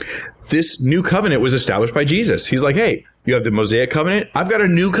 This new covenant was established by Jesus. He's like, hey, you have the Mosaic covenant. I've got a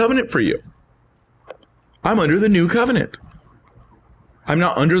new covenant for you. I'm under the new covenant. I'm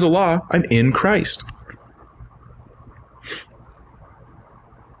not under the law. I'm in Christ.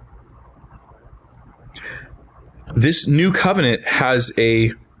 This new covenant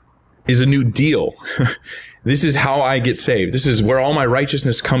is a new deal. This is how I get saved. This is where all my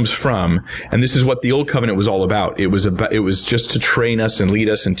righteousness comes from. And this is what the old covenant was all about. It was just to train us and lead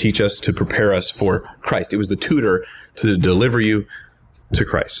us and teach us to prepare us for Christ. It was the tutor to deliver you to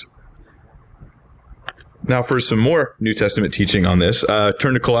Christ. Now for some more New Testament teaching on this,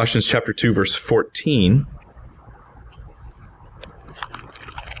 turn to Colossians chapter 2, verse 14.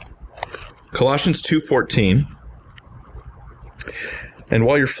 Colossians 2:14. And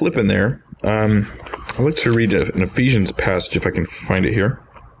while you're flipping there, I'd like to read an Ephesians passage if I can find it here.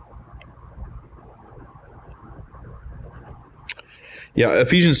 Yeah,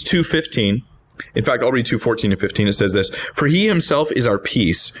 Ephesians 2:15. In fact, I'll read 2:14 and 15. It says this: "For he himself is our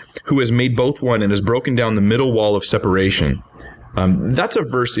peace, who has made both one and has broken down the middle wall of separation." That's a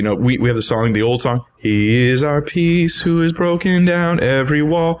verse, we have the song, the old song, "He is our peace, who has broken down every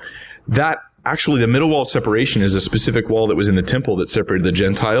wall." That, actually, the middle wall of separation is a specific wall that was in the temple that separated the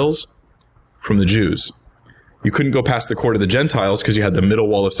Gentiles from the Jews. You couldn't go past the court of the Gentiles because you had the middle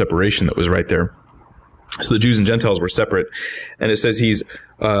wall of separation that was right there. So the Jews and Gentiles were separate. And it says he's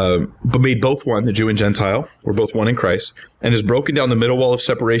made both one, the Jew and Gentile, were both one in Christ, and has broken down the middle wall of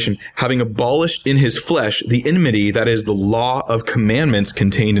separation, having abolished in his flesh the enmity, that is, the law of commandments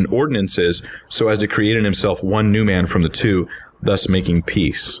contained in ordinances, so as to create in himself one new man from the two, thus making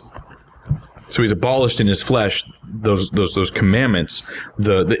peace. So he's abolished in his flesh those commandments,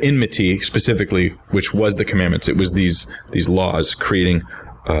 the enmity specifically, which was the commandments. It was these laws creating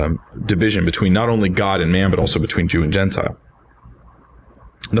division between not only God and man, but also between Jew and Gentile.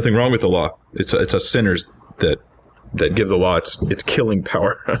 Nothing wrong with the law. It's us sinners that give the law its killing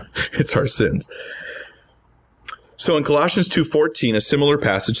power. It's our sins. So in Colossians 2:14, a similar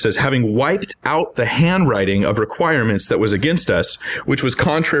passage says, "Having wiped out the handwriting of requirements that was against us, which was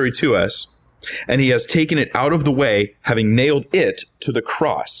contrary to us, and he has taken it out of the way, having nailed it to the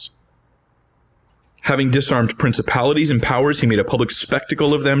cross. Having disarmed principalities and powers, he made a public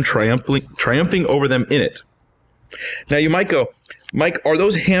spectacle of them, triumphing over them in it." Now you might go, Mike, are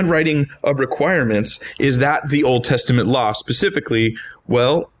those handwriting of requirements, is that the Old Testament law specifically?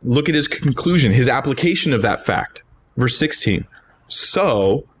 Well, look at his conclusion, his application of that fact. Verse 16,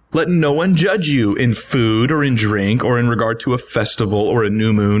 "So let no one judge you in food or in drink or in regard to a festival or a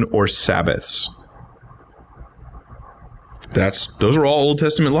new moon or Sabbaths." Those are all Old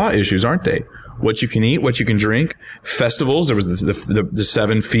Testament law issues, aren't they? What you can eat, what you can drink, festivals. There was the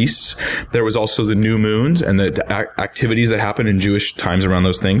 7 feasts. There was also the new moons and the activities that happen in Jewish times around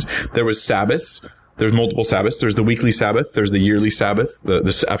those things. There was Sabbaths. There's multiple Sabbaths. There's the weekly Sabbath. There's the yearly Sabbath.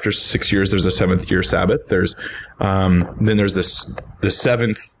 After 6 years, there's a 7th year Sabbath. There's then there's the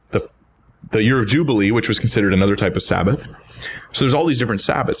 7th, the year of Jubilee, which was considered another type of Sabbath. So there's all these different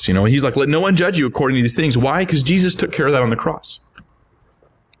Sabbaths, and he's like, let no one judge you according to these things. Why? Because Jesus took care of that on the cross.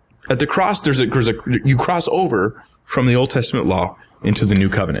 At the cross, you cross over from the Old Testament law into the New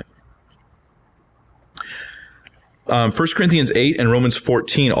Covenant. 1 Corinthians 8 and Romans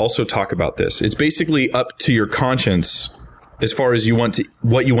 14 also talk about this. It's basically up to your conscience as far as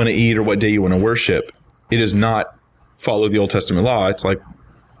what you want to eat or what day you want to worship. It is not follow the Old Testament law. It's like,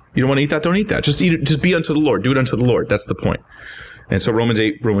 you don't want to eat that, don't eat that. Just eat it. Just be unto the Lord. Do it unto the Lord. That's the point. And so Romans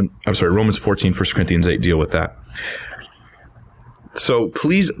 14, 1 Corinthians 8 deal with that. So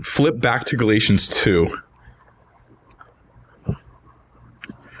please flip back to Galatians 2.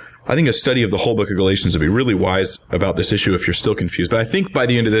 I think a study of the whole book of Galatians would be really wise about this issue if you're still confused. But I think by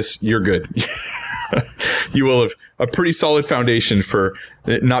the end of this, you're good. You will have a pretty solid foundation for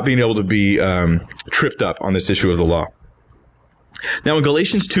not being able to be tripped up on this issue of the law. Now, in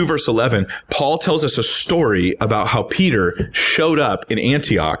Galatians 2, verse 11, Paul tells us a story about how Peter showed up in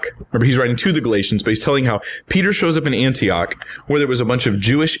Antioch. Remember, he's writing to the Galatians, but he's telling how Peter shows up in Antioch, where there was a bunch of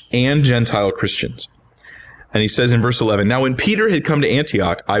Jewish and Gentile Christians. And he says in verse 11, "Now when Peter had come to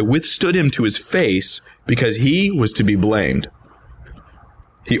Antioch, I withstood him to his face because he was to be blamed."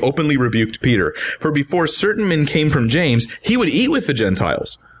 He openly rebuked Peter. "For before certain men came from James, he would eat with the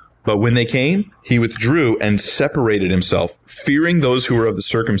Gentiles. But when they came, he withdrew and separated himself, fearing those who were of the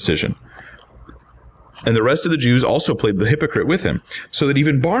circumcision. And the rest of the Jews also played the hypocrite with him, so that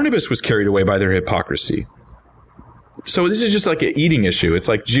even Barnabas was carried away by their hypocrisy." So this is just like an eating issue. It's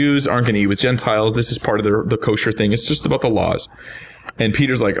like Jews aren't going to eat with Gentiles. This is part of the kosher thing. It's just about the laws. And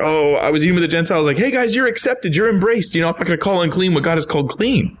Peter's like, "Oh, I was eating with the Gentiles." Like, "Hey guys, you're accepted. You're embraced. I'm not going to call unclean what God has called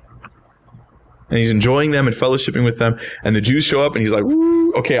clean." And he's enjoying them and fellowshipping with them. And the Jews show up and he's like,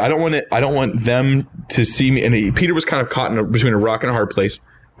 "Woo, okay, I don't want them to see me." And Peter was kind of caught between a rock and a hard place,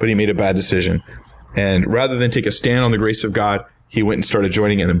 but he made a bad decision. And rather than take a stand on the grace of God, he went and started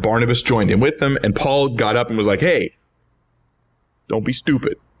joining. And then Barnabas joined in with them. And Paul got up and was like, "Hey, don't be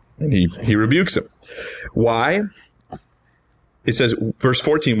stupid." And he rebukes him. Why? It says, verse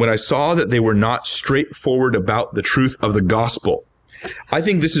 14, "When I saw that they were not straightforward about the truth of the gospel." I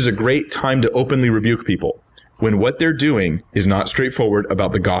think this is a great time to openly rebuke people when what they're doing is not straightforward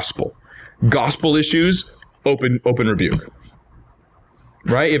about the gospel. Gospel issues, open rebuke.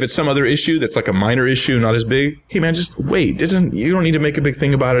 Right? If it's some other issue that's like a minor issue, not as big, hey man, just wait. You don't need to make a big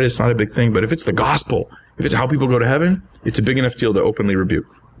thing about it. It's not a big thing. But if it's the gospel, if it's how people go to heaven, it's a big enough deal to openly rebuke.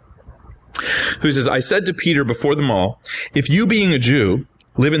 who says, I said to Peter before them all, if you being a Jew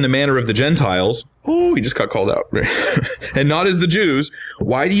live in the manner of the Gentiles, oh, he just got called out, and not as the Jews,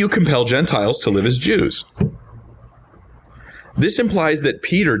 why do you compel Gentiles to live as Jews? This implies that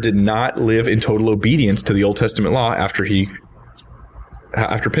Peter did not live in total obedience to the Old Testament law after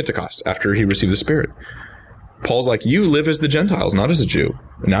Pentecost, after he received the Spirit. Paul's like, you live as the Gentiles, not as a Jew.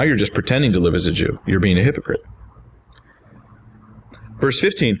 Now you're just pretending to live as a Jew. You're being a hypocrite. Verse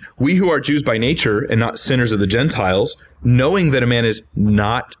 15, we who are Jews by nature and not sinners of the Gentiles, knowing that a man is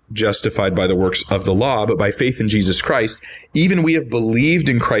not justified by the works of the law, but by faith in Jesus Christ, even we have believed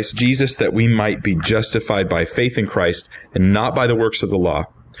in Christ Jesus that we might be justified by faith in Christ and not by the works of the law.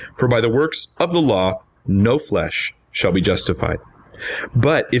 For by the works of the law, no flesh shall be justified.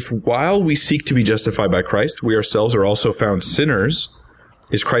 But if while we seek to be justified by Christ, we ourselves are also found sinners,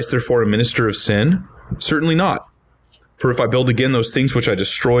 is Christ therefore a minister of sin? Certainly not. For if I build again those things which I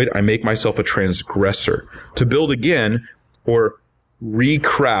destroyed, I make myself a transgressor. To build again or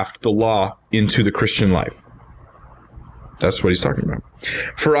recraft the law into the Christian life. That's what he's talking about.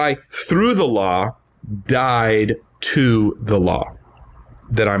 For I, through the law, died to the law,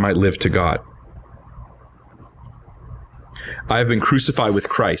 that I might live to God. I have been crucified with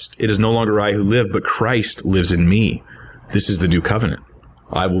Christ. It is no longer I who live, but Christ lives in me. This is the new covenant.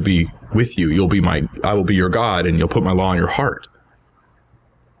 I will be with you. I will be your God, and you'll put my law in your heart.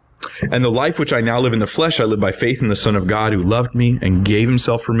 And the life which I now live in the flesh, I live by faith in the Son of God who loved me and gave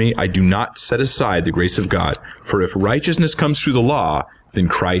himself for me. I do not set aside the grace of God. For if righteousness comes through the law, then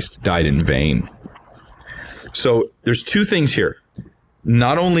Christ died in vain. So there's two things here.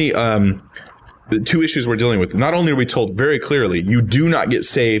 Not only the two issues we're dealing with. Not only are we told very clearly, you do not get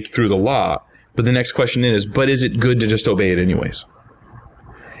saved through the law, but the next question is, but is it good to just obey it anyways?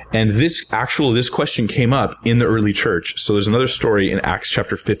 And this question came up in the early church. So there's another story in Acts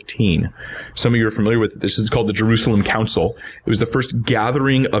chapter 15. Some of you are familiar with it. This is called the Jerusalem Council. It was the first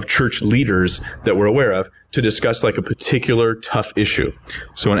gathering of church leaders that we're aware of to discuss like a particular tough issue.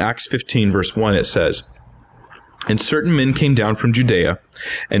 So in Acts 15 verse 1 it says, and certain men came down from Judea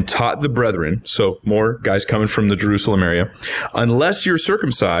and taught the brethren, so more guys coming from the Jerusalem area, unless you're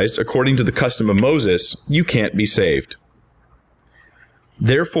circumcised according to the custom of Moses, you can't be saved.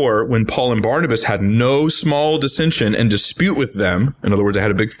 Therefore, when Paul and Barnabas had no small dissension and dispute with them, in other words, they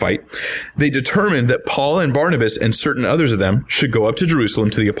had a big fight, they determined that Paul and Barnabas and certain others of them should go up to Jerusalem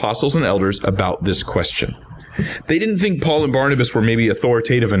to the apostles and elders about this question. They didn't think Paul and Barnabas were maybe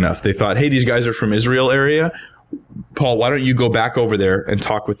authoritative enough. They thought, hey, these guys are from Israel area. Paul, why don't you go back over there and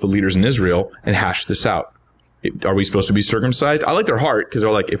talk with the leaders in Israel and hash this out? Are we supposed to be circumcised? I like their heart because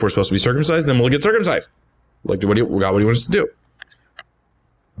they're like, if we're supposed to be circumcised, then we'll get circumcised. Like, what do you want us to do?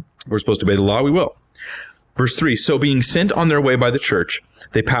 We're supposed to obey the law, we will. Verse 3, so being sent on their way by the church,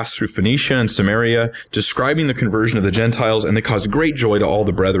 they passed through Phoenicia and Samaria, describing the conversion of the Gentiles, and they caused great joy to all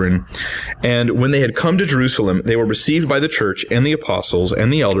the brethren. And when they had come to Jerusalem, they were received by the church and the apostles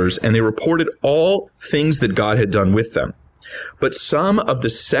and the elders, and they reported all things that God had done with them. But some of the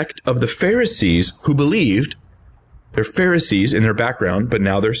sect of the Pharisees who believed, they're Pharisees in their background, but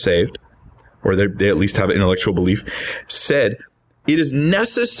now they're saved, or they at least have intellectual belief, said, it is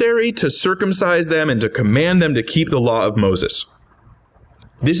necessary to circumcise them and to command them to keep the law of Moses.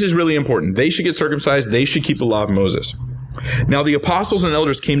 This is really important. They should get circumcised. They should keep the law of Moses. Now, the apostles and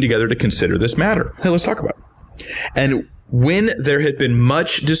elders came together to consider this matter. Hey, let's talk about it. And when there had been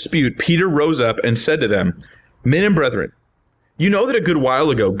much dispute, Peter rose up and said to them, men and brethren, you know that a good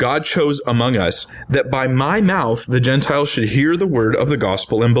while ago God chose among us that by my mouth the Gentiles should hear the word of the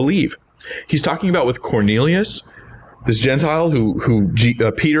gospel and believe. He's talking about with Cornelius, this Gentile who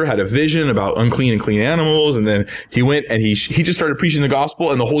Peter had a vision about unclean and clean animals, and then he went and he just started preaching the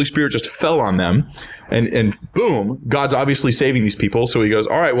gospel, and the Holy Spirit just fell on them, and boom, God's obviously saving these people. So he goes,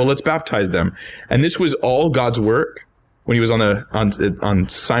 all right, well, let's baptize them. And this was all God's work when he was on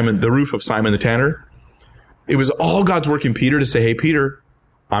Simon, the roof of Simon the Tanner. It was all God's work in Peter to say, hey, Peter,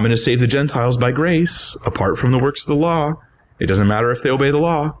 I'm going to save the Gentiles by grace, apart from the works of the law. It doesn't matter if they obey the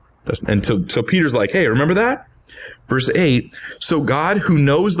law. So Peter's like, hey, remember that? Verse 8, so God, who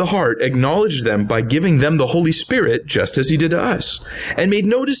knows the heart, acknowledged them by giving them the Holy Spirit, just as he did to us, and made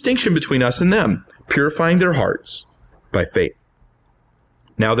no distinction between us and them, purifying their hearts by faith.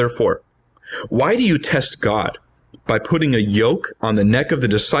 Now, therefore, why do you test God by putting a yoke on the neck of the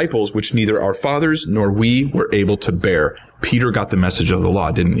disciples, which neither our fathers nor we were able to bear? Peter got the message of the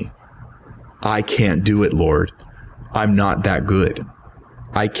law, didn't he? I can't do it, Lord. I'm not that good.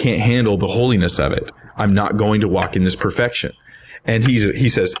 I can't handle the holiness of it. I'm not going to walk in this perfection. And he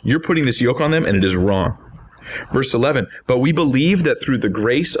says, you're putting this yoke on them, and it is wrong. Verse 11, but we believe that through the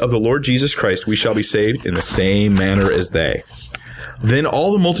grace of the Lord Jesus Christ, we shall be saved in the same manner as they. Then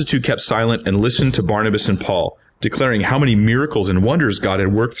all the multitude kept silent and listened to Barnabas and Paul, declaring how many miracles and wonders God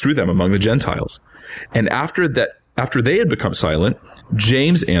had worked through them among the Gentiles. And after they had become silent,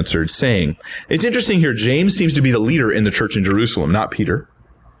 James answered, saying, it's interesting here, James seems to be the leader in the church in Jerusalem, not Peter.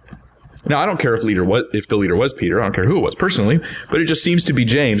 Now, I don't care if the leader was Peter. I don't care who it was personally, but it just seems to be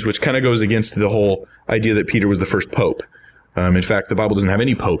James, which kind of goes against the whole idea that Peter was the first pope. In fact, the Bible doesn't have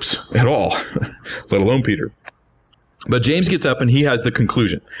any popes at all, let alone Peter. But James gets up and he has the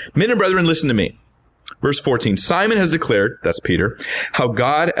conclusion. Men and brethren, listen to me. Verse 14, Simon has declared, that's Peter, how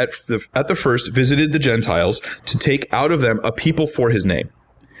God at the first visited the Gentiles to take out of them a people for his name.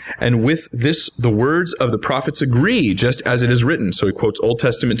 And with this, the words of the prophets agree, just as it is written. So he quotes Old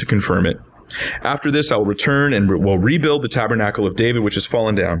Testament to confirm it. After this, I will return and will rebuild the tabernacle of David, which has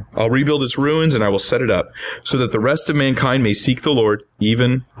fallen down. I'll rebuild its ruins and I will set it up, so that the rest of mankind may seek the Lord,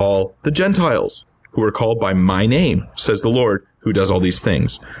 even all the Gentiles, who are called by my name, says the Lord, who does all these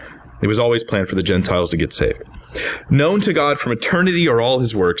things. It was always planned for the Gentiles to get saved. Known to God from eternity are all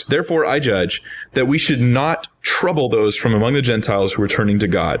his works. Therefore, I judge that we should not trouble those from among the Gentiles who are turning to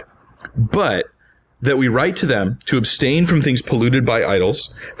God, but that we write to them to abstain from things polluted by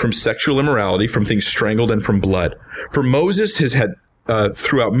idols, from sexual immorality, from things strangled, and from blood. For Moses has had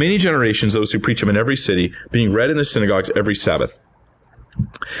throughout many generations those who preach him in every city, being read in the synagogues every Sabbath.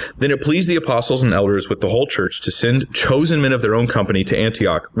 Then it pleased the apostles and elders with the whole church to send chosen men of their own company to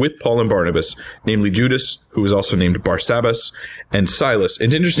Antioch with Paul and Barnabas, namely Judas, who was also named Barsabbas, and Silas.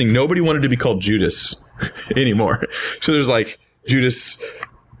 And interesting, nobody wanted to be called Judas anymore. So there's like Judas,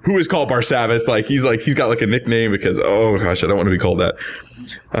 who is called Barsabbas. He's got like a nickname because, oh gosh, I don't want to be called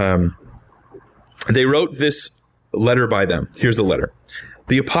that. They wrote this letter by them. Here's the letter.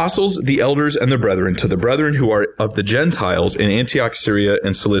 The apostles, the elders, and the brethren, to the brethren who are of the Gentiles in Antioch, Syria,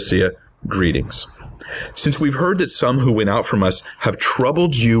 and Cilicia, greetings. Since we've heard that some who went out from us have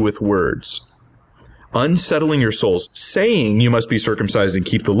troubled you with words, unsettling your souls, saying you must be circumcised and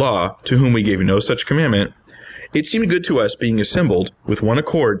keep the law, to whom we gave no such commandment, it seemed good to us, being assembled with one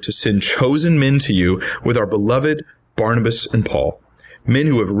accord, to send chosen men to you with our beloved Barnabas and Paul, men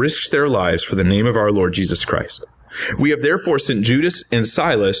who have risked their lives for the name of our Lord Jesus Christ. We have therefore sent Judas and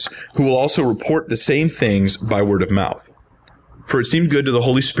Silas, who will also report the same things by word of mouth. For it seemed good to the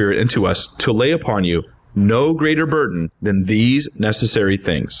Holy Spirit and to us to lay upon you no greater burden than these necessary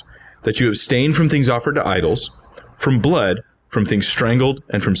things, that you abstain from things offered to idols, from blood, from things strangled,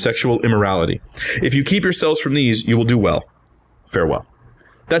 and from sexual immorality. If you keep yourselves from these, you will do well. Farewell.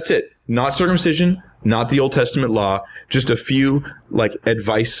 That's it. Not circumcision, not the Old Testament law, just a few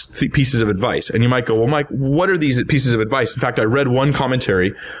pieces of advice. And you might go, well, Mike, what are these pieces of advice? In fact, I read one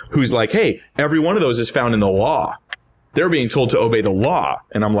commentary who's like, hey, every one of those is found in the law. They're being told to obey the law.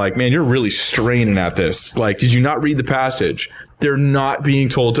 And I'm like, man, you're really straining at this. Like, did you not read the passage? They're not being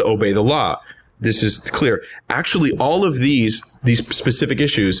told to obey the law. This is clear. Actually, all of these specific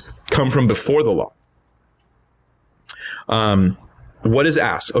issues come from before the law. What is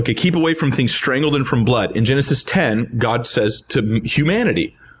asked? Okay, keep away from things strangled and from blood. In Genesis 10, God says to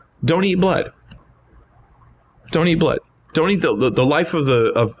humanity, don't eat blood. Don't eat blood. Don't eat the life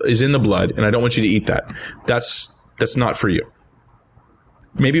is in the blood, and I don't want you to eat that. That's not for you.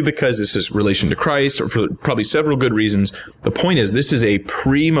 Maybe because this is relation to Christ, or for probably several good reasons. The point is, this is a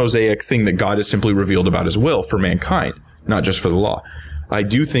pre-Mosaic thing that God has simply revealed about his will for mankind, not just for the law. I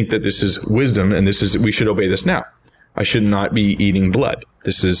do think that this is wisdom, and we should obey this now. I should not be eating blood.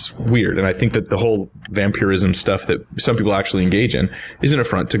 This is weird. And I think that the whole vampirism stuff that some people actually engage in is an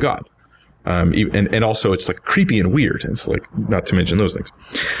affront to God. And also it's like creepy and weird. It's like, not to mention those things.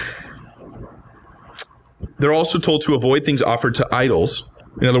 They're also told to avoid things offered to idols.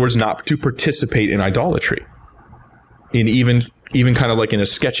 In other words, not to participate in idolatry. In even kind of like in a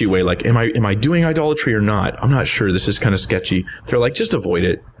sketchy way, like, am I doing idolatry or not? I'm not sure. This is kind of sketchy. They're like, just avoid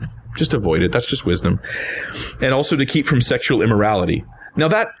it. Just avoid it. That's just wisdom. And also to keep from sexual immorality. Now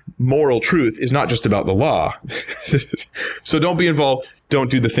that moral truth is not just about the law. So don't be involved. Don't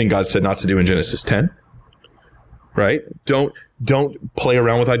do the thing God said not to do in Genesis 10. Right? Don't play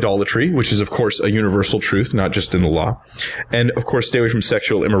around with idolatry, which is of course a universal truth, not just in the law. And of course stay away from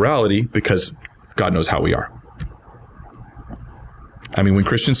sexual immorality because God knows how we are. I mean, when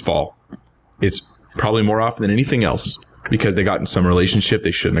Christians fall, it's probably more often than anything else because they got in some relationship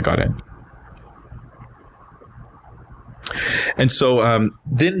they shouldn't have got in. And so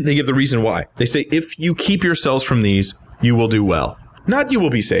then they give the reason why. They say, if you keep yourselves from these, you will do well. Not you will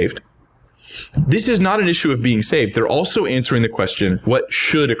be saved. this is not an issue of being saved. They're also answering the question, what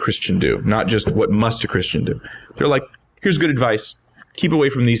should a Christian do? Not just what must a Christian do. They're like, here's good advice. Keep away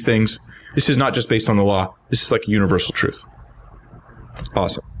from these things. This is not just based on the law. This is like a universal truth.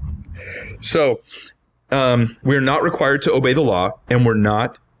 Awesome. So, we're not required to obey the law, and we're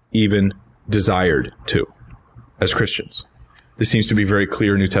not even desired to as Christians. This seems to be very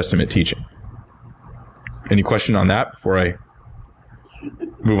clear New Testament teaching. Any question on that before I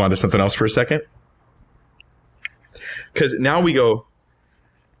move on to something else for a second? Because now we go,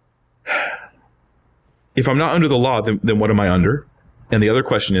 if I'm not under the law, then what am I under? And the other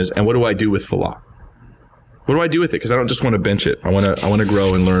question is, and what do I do with the law? What do I do with it? Because I don't just want to bench it. I want to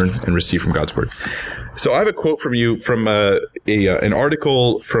grow and learn and receive from God's word. So I have a quote from you from an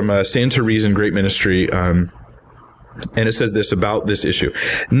article from Stand to Reason Great Ministry, and it says this about this issue.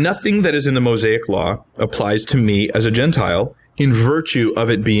 Nothing that is in the Mosaic law applies to me as a Gentile in virtue of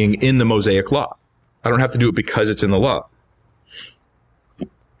it being in the Mosaic law. I don't have to do it because it's in the law.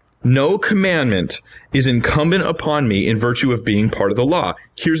 No commandment is incumbent upon me in virtue of being part of the law.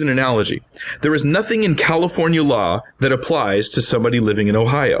 Here's an analogy. There is nothing in California law that applies to somebody living in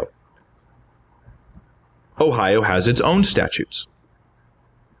Ohio. Ohio has its own statutes.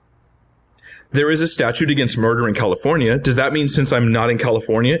 There is a statute against murder in California. Does that mean since I'm not in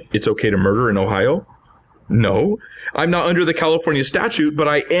California, it's okay to murder in Ohio? No, I'm not under the California statute, but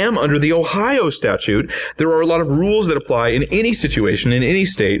I am under the Ohio statute. There are a lot of rules that apply in any situation, in any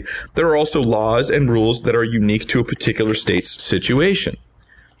state. There are also laws and rules that are unique to a particular state's situation.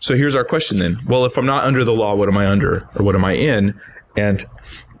 So here's our question then. Well, if I'm not under the law, what am I under? Or what am I in? And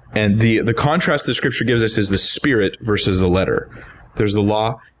the contrast the scripture gives us is the spirit versus the letter. There's the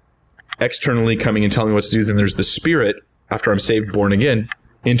law externally coming and telling me what to do. Then there's the spirit, after I'm saved, born again,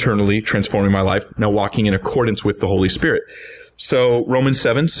 internally transforming my life, now walking in accordance with the Holy Spirit. So Romans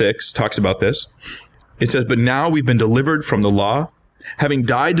 7:6 talks about this. It says, but now we've been delivered from the law, having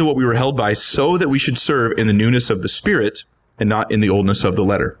died to what we were held by, so that we should serve in the newness of the Spirit and not in the oldness of the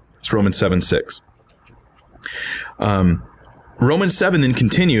letter. It's Romans 7:6. Romans 7 then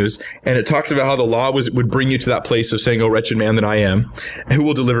continues, and it talks about how the law would bring you to that place of saying, oh, wretched man that I am, who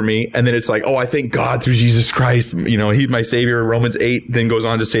will deliver me? And then it's like, oh, I thank God through Jesus Christ. You know, he's my Savior. Romans 8 then goes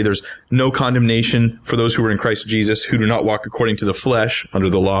on to say there's no condemnation for those who are in Christ Jesus, who do not walk according to the flesh under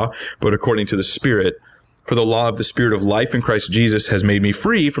the law, but according to the Spirit. For the law of the Spirit of life in Christ Jesus has made me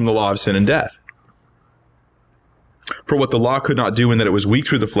free from the law of sin and death. For what the law could not do in that it was weak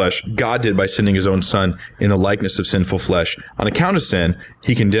through the flesh, God did by sending his own Son in the likeness of sinful flesh. On account of sin,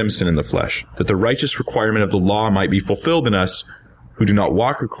 he condemned sin in the flesh, that the righteous requirement of the law might be fulfilled in us who do not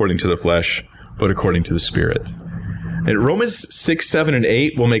walk according to the flesh, but according to the Spirit. And Romans 6, 7, and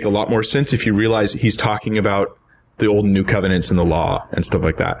 8 will make a lot more sense if you realize he's talking about the old and new covenants and the law and stuff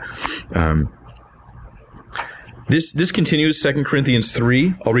like that. This continues 2 Corinthians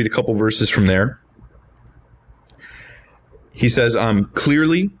 3. I'll read a couple verses from there. He says,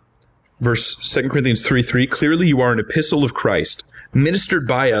 clearly, verse 2 Corinthians 3:3, clearly you are an epistle of Christ, ministered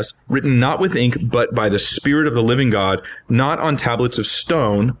by us, written not with ink, but by the Spirit of the living God, not on tablets of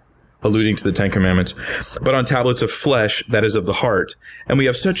stone, alluding to the Ten Commandments, but on tablets of flesh, that is of the heart. And we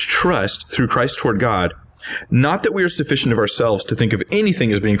have such trust through Christ toward God, not that we are sufficient of ourselves to think of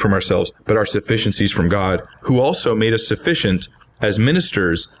anything as being from ourselves, but our sufficiencies from God, who also made us sufficient as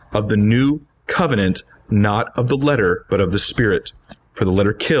ministers of the new covenant, not of the letter, but of the Spirit. For the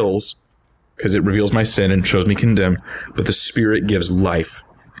letter kills, because it reveals my sin and shows me condemned, but the Spirit gives life.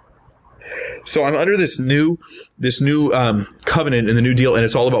 So I'm under this new covenant in the new deal, and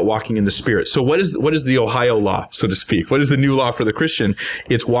it's all about walking in the Spirit. So what is the Ohio law, so to speak? What is the new law for the Christian?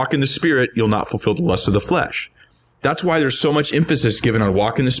 It's walk in the Spirit, you'll not fulfill the lusts of the flesh. That's why there's so much emphasis given on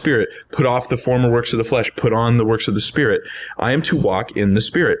walk in the Spirit, put off the former works of the flesh, put on the works of the Spirit. I am to walk in the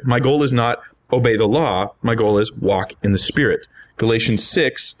Spirit. My goal is not obey the law. My goal is walk in the Spirit. Galatians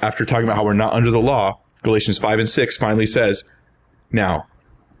 6, after talking about how we're not under the law, Galatians 5 and 6 finally says, now,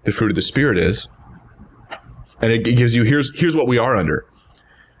 the fruit of the Spirit is, and it gives you, here's what we are under.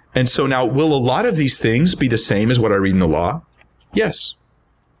 And so now, will a lot of these things be the same as what I read in the law? Yes.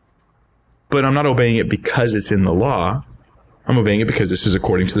 But I'm not obeying it because it's in the law. I'm obeying it because this is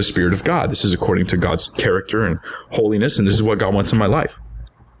according to the Spirit of God. This is according to God's character and holiness, and this is what God wants in my life.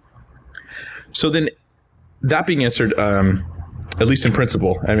 So then, that being answered, at least in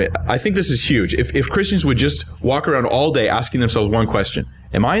principle, I mean, I think this is huge. If Christians would just walk around all day asking themselves one question,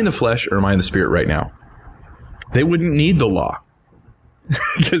 am I in the flesh or am I in the Spirit right now? They wouldn't need the law.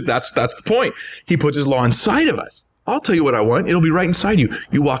 Because that's the point. He puts his law inside of us. I'll tell you what I want. It'll be right inside you.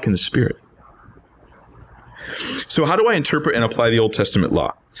 You walk in the Spirit. So how do I interpret and apply the Old Testament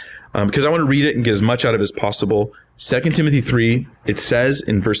law? because I want to read it and get as much out of it as possible. 2 Timothy 3, it says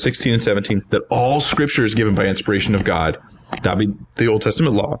in verse 16 and 17 that all scripture is given by inspiration of God. That be the Old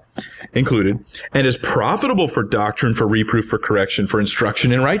Testament law included, and is profitable for doctrine, for reproof, for correction, for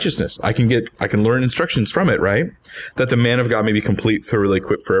instruction in righteousness. I can learn instructions from it, right? That the man of God may be complete, thoroughly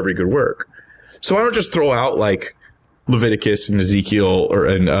equipped for every good work. So I don't just throw out like Leviticus and Ezekiel or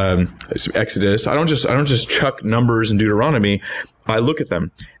Exodus. I don't just chuck Numbers and Deuteronomy. I look at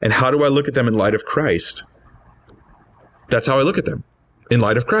them. And how do I look at them in light of Christ? That's how I look at them, in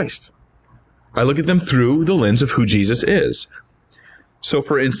light of Christ. I look at them through the lens of who Jesus is. So,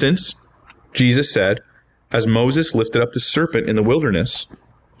 for instance, Jesus said, as Moses lifted up the serpent in the wilderness,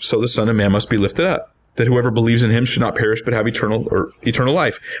 so the Son of Man must be lifted up, that whoever believes in him should not perish but have eternal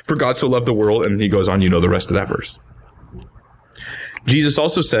life. For God so loved the world, and he goes on, you know the rest of that verse. Jesus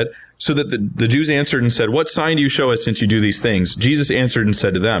also said, so that the Jews answered and said, what sign do you show us since you do these things? Jesus answered and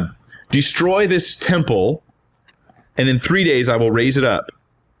said to them, destroy this temple, and in 3 days I will raise it up.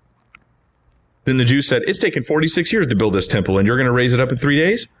 Then the Jews said, it's taken 46 years to build this temple, and you're going to raise it up in 3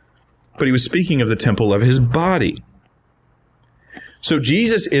 days? But he was speaking of the temple of his body. So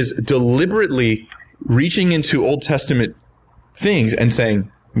Jesus is deliberately reaching into Old Testament things and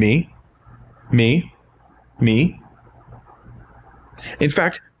saying, me, me, me. In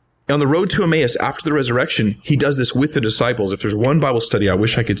fact, on the road to Emmaus after the resurrection, he does this with the disciples. If there's one Bible study I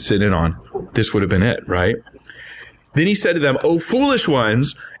wish I could sit in on, this would have been it, right? Then he said to them, O foolish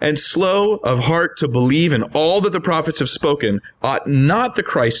ones, and slow of heart to believe in all that the prophets have spoken, ought not the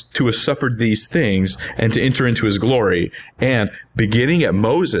Christ to have suffered these things and to enter into his glory? And beginning at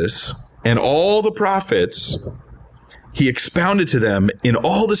Moses and all the prophets, he expounded to them in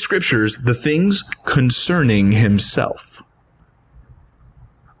all the scriptures the things concerning himself.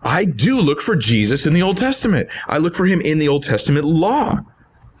 I do look for Jesus in the Old Testament. I look for him in the Old Testament law.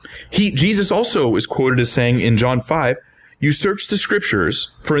 Jesus also is quoted as saying in John 5, you search the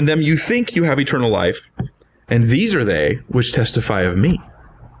scriptures, for in them you think you have eternal life, and these are they which testify of me.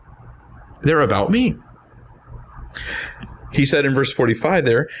 They're about me. He said in verse 45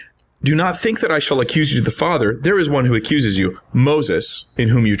 there, do not think that I shall accuse you to the Father. There is one who accuses you, Moses, in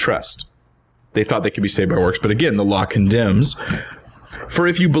whom you trust. They thought they could be saved by works, but again, the law condemns. For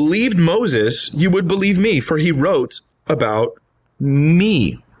if you believed Moses, you would believe me, for he wrote about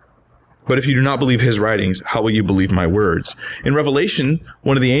me. But if you do not believe his writings, how will you believe my words? In Revelation,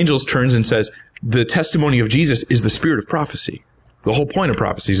 one of the angels turns and says, the testimony of Jesus is the spirit of prophecy. The whole point of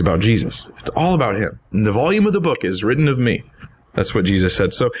prophecy is about Jesus. It's all about him. And the volume of the book is written of me. That's what Jesus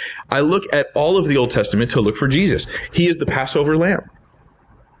said. So I look at all of the Old Testament to look for Jesus. He is the Passover lamb.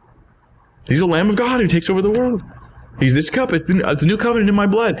 He's the Lamb of God who takes over the world. He's this cup. It's the new covenant in my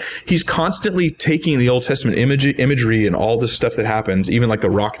blood. He's constantly taking the Old Testament imagery and all this stuff that happens, even like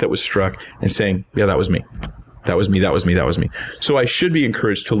the rock that was struck, and saying, yeah, that was me. That was me. That was me. That was me. So I should be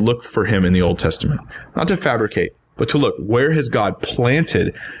encouraged to look for him in the Old Testament, not to fabricate, but to look, where has God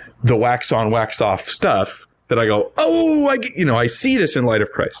planted the wax on, wax off stuff that I go, oh, I see this in light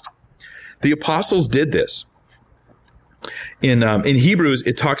of Christ. The apostles did this. In Hebrews,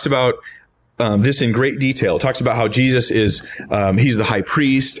 it talks about this in great detail. It talks about how Jesus is, he's the high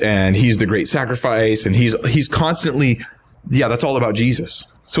priest and he's the great sacrifice, and he's constantly, that's all about Jesus.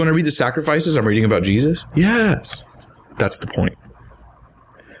 So when I read the sacrifices, I'm reading about Jesus? Yes. That's the point.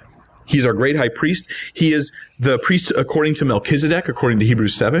 He's our great high priest. He is the priest according to Melchizedek, according to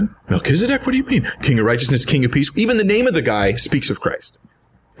Hebrews 7. Melchizedek, what do you mean? King of righteousness, king of peace. Even the name of the guy speaks of Christ.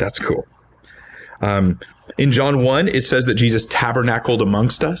 That's cool. In John 1, it says that Jesus tabernacled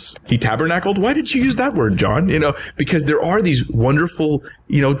amongst us. He tabernacled? Why did you use that word, John? Because there are these wonderful,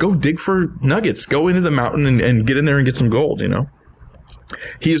 go dig for nuggets. Go into the mountain and get in there and get some gold,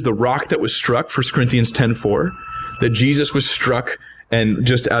 He is the rock that was struck, 1 Corinthians 10:4, that Jesus was struck, and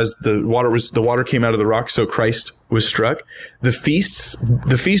just as the water came out of the rock, so Christ was struck. The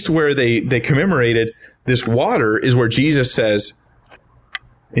feast where they commemorated this water is where Jesus says,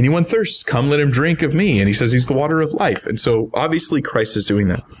 anyone thirsts, come let him drink of me. And he says he's the water of life. And so obviously Christ is doing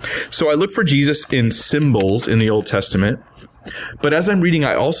that. So I look for Jesus in symbols in the Old Testament. But as I'm reading,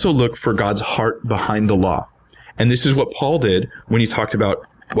 I also look for God's heart behind the law. And this is what Paul did when he talked about,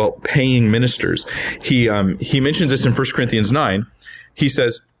 paying ministers. He mentions this in 1 Corinthians 9. He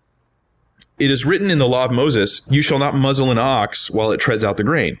says, it is written in the law of Moses, you shall not muzzle an ox while it treads out the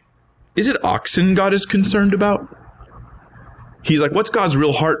grain. Is it oxen God is concerned about? He's like, what's God's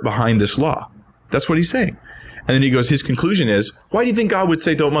real heart behind this law? That's what he's saying. And then he goes, his conclusion is, why do you think God would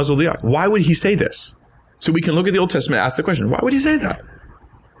say don't muzzle the ox? Why would he say this? So we can look at the Old Testament and ask the question, why would he say that?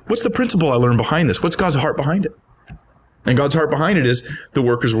 What's the principle I learned behind this? What's God's heart behind it? And God's heart behind it is the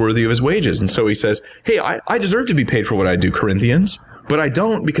worker's worthy of his wages. And so he says, hey, I deserve to be paid for what I do, Corinthians, but I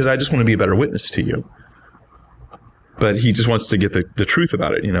don't because I just want to be a better witness to you. But he just wants to get the truth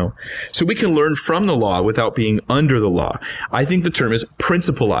about it, So we can learn from the law without being under the law. I think the term is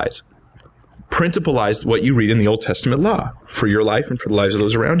principalize. Principalize what you read in the Old Testament law for your life and for the lives of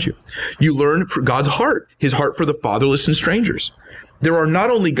those around you. You learn for God's heart, his heart for the fatherless and strangers. There are not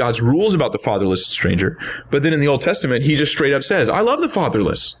only God's rules about the fatherless and stranger, but then in the Old Testament, he just straight up says, I love the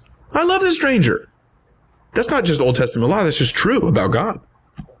fatherless. I love the stranger. That's not just Old Testament law. That's just true about God.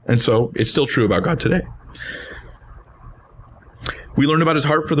 And so it's still true about God today. We learn about his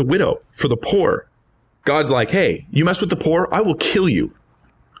heart for the widow, for the poor. God's like, hey, you mess with the poor, I will kill you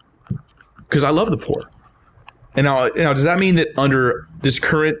because I love the poor. And now, does that mean that under this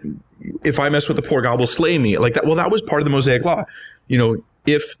current, if I mess with the poor, God will slay me like that? Well, that was part of the Mosaic law.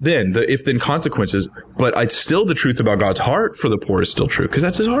 If then consequences, but it's still the truth about God's heart for the poor is still true because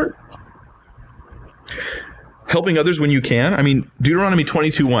that's his heart. Helping others when you can. Deuteronomy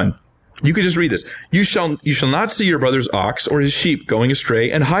 22:1. You could just read this. You shall not see your brother's ox or his sheep going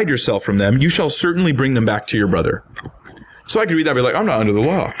astray and hide yourself from them. You shall certainly bring them back to your brother. So I could read that and be like, I'm not under the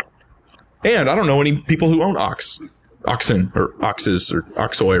law. And I don't know any people who own oxen or oxes or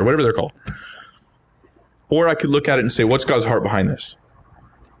oxoy or whatever they're called. Or I could look at it and say, what's God's heart behind this?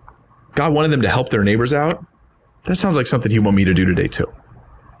 God wanted them to help their neighbors out. That sounds like something he want me to do today too.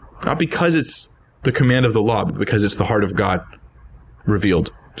 Not because it's the command of the law, but because it's the heart of God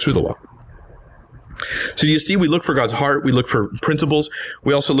revealed through the law. So you see, we look for God's heart. We look for principles.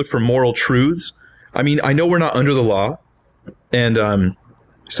 We also look for moral truths. I know we're not under the law. And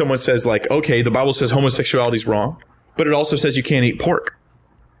someone says like, okay, the Bible says homosexuality is wrong, but it also says you can't eat pork.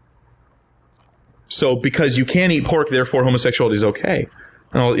 So because you can't eat pork, therefore homosexuality is okay.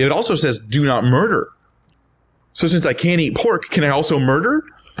 Now, it also says do not murder. So since I can't eat pork, can I also murder?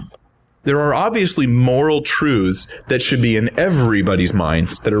 There are obviously moral truths that should be in everybody's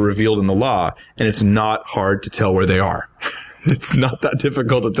minds that are revealed in the law, and it's not hard to tell where they are. It's not that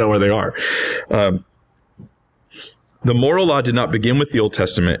difficult to tell where they are. The moral law did not begin with the Old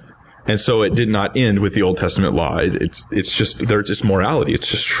Testament, and so it did not end with the Old Testament law. It's just morality. It's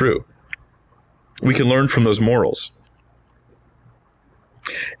just true. We can learn from those morals.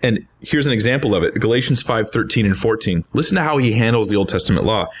 And here's an example of it. Galatians 5:13 and 14. Listen to how he handles the Old Testament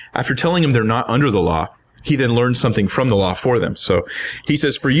law. After telling them they're not under the law, he then learns something from the law for them. So he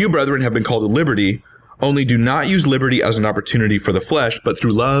says, for you, brethren, have been called to liberty. Only do not use liberty as an opportunity for the flesh, but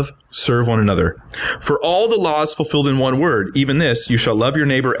through love, serve one another. For all the laws fulfilled in one word, even this, you shall love your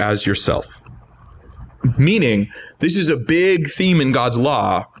neighbor as yourself. Meaning, this is a big theme in God's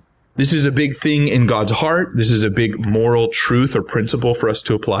law. This is a big thing in God's heart. This is a big moral truth or principle for us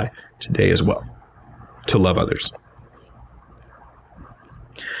to apply today as well, to love others.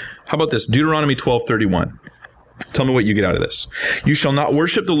 How about this? Deuteronomy 12:31. Tell me what you get out of this. You shall not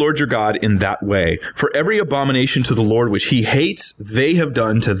worship the Lord your God in that way. For every abomination to the Lord which he hates, they have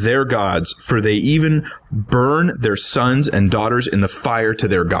done to their gods, for they even burn their sons and daughters in the fire to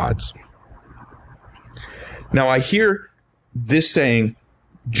their gods. Now I hear this saying,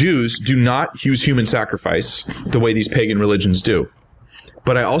 Jews do not use human sacrifice the way these pagan religions do.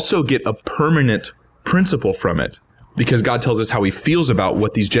 But I also get a permanent principle from it because God tells us how he feels about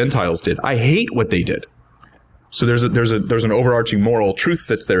what these Gentiles did. I hate what they did. So there's an overarching moral truth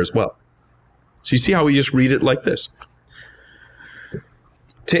that's there as well. So you see how we just read it like this.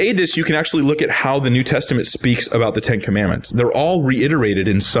 To aid this, you can actually look at how the New Testament speaks about the Ten Commandments. They're all reiterated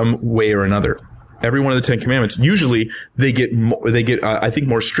in some way or another. Every one of the Ten Commandments, usually they get I think,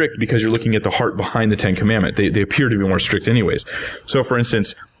 more strict because you're looking at the heart behind the Ten Commandment. They appear to be more strict anyways. So for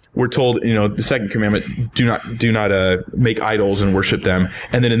instance, we're told, the second commandment, do not make idols and worship them.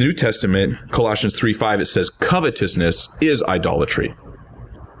 And then in the New Testament, Colossians 3:5, it says covetousness is idolatry.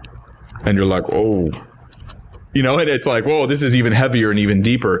 And you're like, oh, and it's like, whoa, this is even heavier and even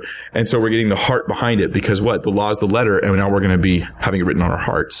deeper. And so we're getting the heart behind it because what? The law is the letter, and now we're going to be having it written on our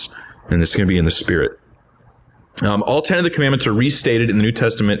hearts. And this is going to be in the Spirit. All 10 of the commandments are restated in the New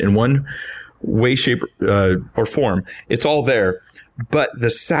Testament in one way, shape, or form. It's all there. But the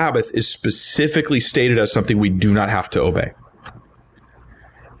Sabbath is specifically stated as something we do not have to obey.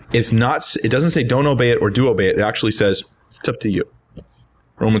 It doesn't say don't obey it or do obey it. It actually says it's up to you.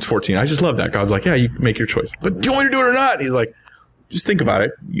 Romans 14. I just love that. God's like, yeah, you make your choice. But do you want me to do it or not? He's like, just think about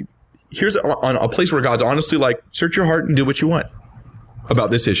it. Here's a place where God's honestly like, search your heart and do what you want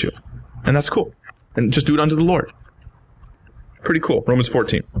about this issue. And that's cool. And just do it unto the Lord. Pretty cool. Romans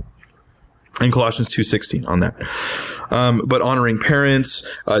 14. And Colossians 2:16 on that. But honoring parents,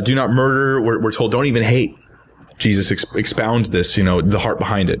 do not murder. We're told don't even hate. Jesus expounds this, the heart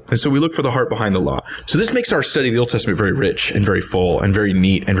behind it. And so we look for the heart behind the law. So this makes our study of the Old Testament very rich and very full and very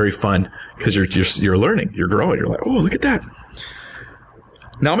neat and very fun, because you're learning, you're growing. You're like, oh, look at that.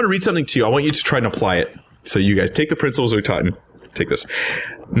 Now I'm going to read something to you. I want you to try and apply it. So you guys take the principles we taught and take this.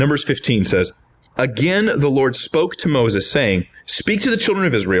 Numbers 15 says, "Again, the Lord spoke to Moses, saying, 'Speak to the children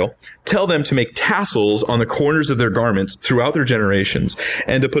of Israel, tell them to make tassels on the corners of their garments throughout their generations,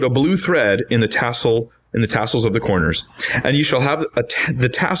 and to put a blue thread in the tassels of the corners. And you shall have the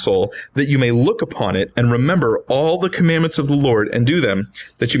tassel, that you may look upon it and remember all the commandments of the Lord and do them,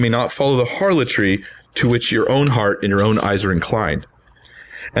 that you may not follow the harlotry to which your own heart and your own eyes are inclined.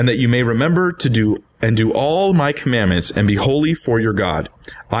 And that you may remember to do all my commandments and be holy for your God.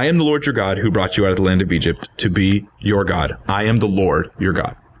 I am the Lord your God who brought you out of the land of Egypt to be your God. I am the Lord your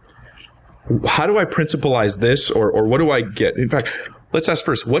God.'" How do I principalize this, or what do I get? In fact, let's ask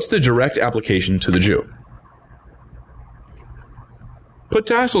first, what's the direct application to the Jew? Put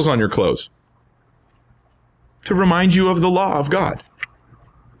tassels on your clothes to remind you of the law of God.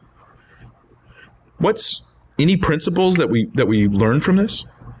 What's any principles that we learn from this?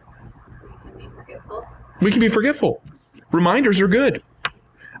 We can be forgetful. Reminders are good.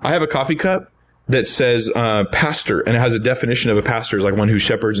 I have a coffee cup that says pastor, and it has a definition of a pastor as like one who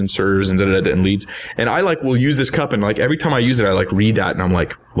shepherds and serves and leads. And I will use this cup, and every time I use it, I read that, and I'm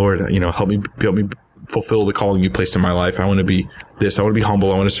like, Lord, help me fulfill the calling you placed in my life. I want to be this. I want to be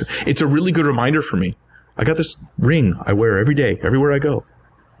humble. I want to serve. It's a really good reminder for me. I got this ring I wear every day, everywhere I go.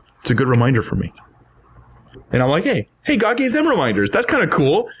 It's a good reminder for me. And I'm like, hey, God gave them reminders. That's kind of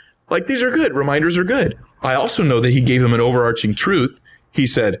cool. These are good. Reminders are good. I also know that he gave them an overarching truth. He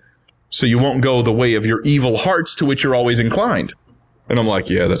said, so you won't go the way of your evil hearts to which you're always inclined. And I'm like,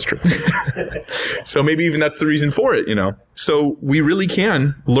 yeah, that's true. So maybe even that's the reason for it, So we really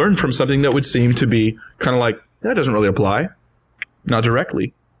can learn from something that would seem to be kind of that doesn't really apply. Not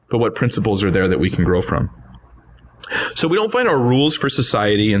directly, but what principles are there that we can grow from. So we don't find our rules for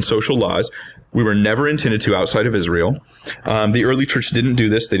society and social laws. We were never intended to outside of Israel. The early church didn't do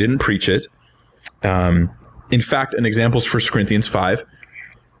this. They didn't preach it. In fact, an example is 1 Corinthians 5.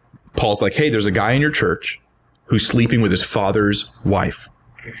 Paul's like, hey, there's a guy in your church who's sleeping with his father's wife.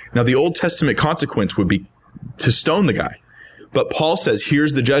 Now, the Old Testament consequence would be to stone the guy. But Paul says,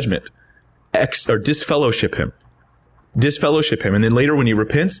 here's the judgment. Disfellowship him. Disfellowship him. And then later when he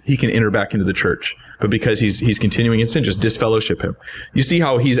repents, he can enter back into the church. But because he's continuing in sin, just disfellowship him. You see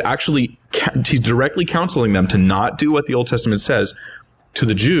how he's directly counseling them to not do what the Old Testament says to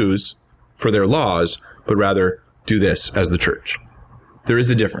the Jews for their laws, but rather do this as the church. There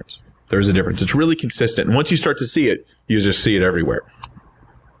is a difference. There is a difference. It's really consistent. And once you start to see it, you just see it everywhere.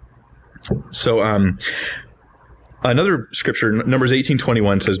 So, another scripture, Numbers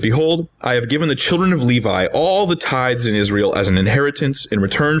 18:21 says, "Behold, I have given the children of Levi all the tithes in Israel as an inheritance in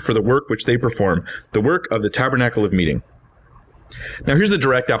return for the work which they perform, the work of the tabernacle of meeting." Now here's the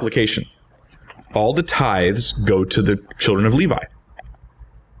direct application. All the tithes go to the children of Levi.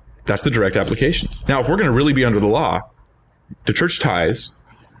 That's the direct application. Now, if we're going to really be under the law, the church tithes,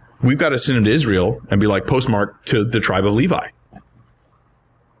 we've got to send them to Israel and be postmarked to the tribe of Levi.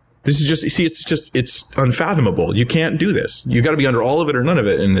 This is just, it's unfathomable. You can't do this. You got to be under all of it or none of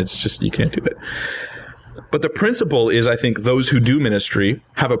it. And it's just, you can't do it. But the principle is, I think those who do ministry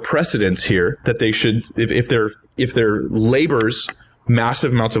have a precedence here that they should, if their labors,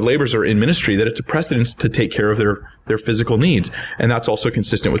 massive amounts of labors are in ministry, that it's a precedence to take care of their physical needs. And that's also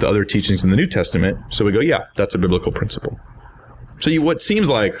consistent with other teachings in the New Testament. So we go, yeah, that's a biblical principle. So what seems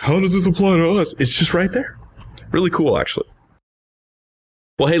like, how does this apply to us? It's just right there. Really cool, actually.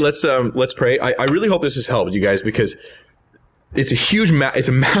 Well, hey, let's pray. I really hope this has helped you guys, because it's it's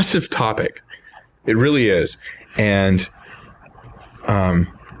a massive topic. It really is. And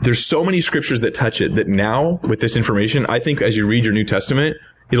there's so many scriptures that touch it that now with this information, I think as you read your New Testament,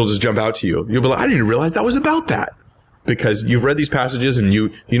 it'll just jump out to you. You'll be like, I didn't even realize that was about that. Because you've read these passages and you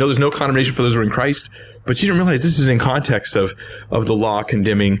know there's no condemnation for those who are in Christ, but you didn't realize this is in context of the law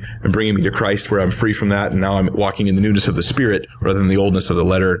condemning and bringing me to Christ, where I'm free from that, and now I'm walking in the newness of the Spirit rather than the oldness of the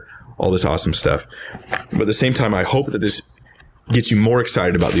letter, all this awesome stuff. But at the same time, I hope that this gets you more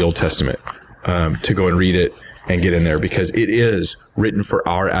excited about the Old Testament, to go and read it and get in there, because it is written for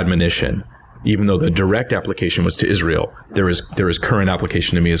our admonition. Even though the direct application was to Israel, there is current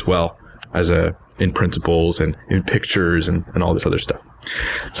application to me as well, as in principles and in pictures and all this other stuff.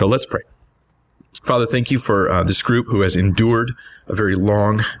 So let's pray. Father, thank you for this group who has endured a very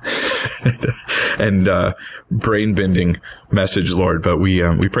long and brain-bending message, Lord. But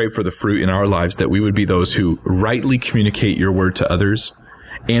we pray for the fruit in our lives, that we would be those who rightly communicate your word to others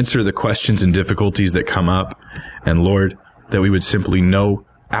answer the questions and difficulties that come up. And Lord, that we would simply know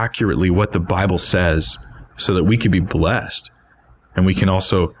accurately what the Bible says so that we could be blessed and we can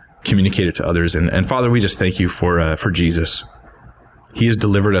also communicate it to others. And Father, we just thank you for Jesus. He has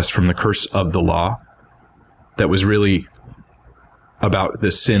delivered us from the curse of the law that was really about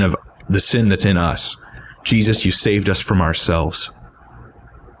the sin that's in us. Jesus, you saved us from ourselves.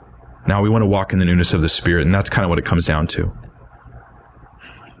 Now we want to walk in the newness of the Spirit, and that's kind of what it comes down to.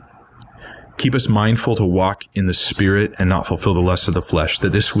 Keep us mindful to walk in the Spirit and not fulfill the lusts of the flesh,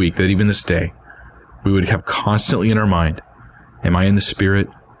 that this week, that even this day, we would have constantly in our mind, am I in the Spirit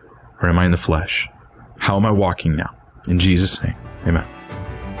or am I in the flesh? How am I walking now? In Jesus' name, amen.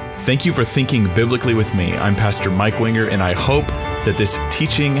 Thank you for thinking biblically with me. I'm Pastor Mike Winger, and I hope that this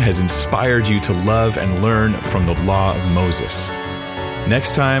teaching has inspired you to love and learn from the law of Moses.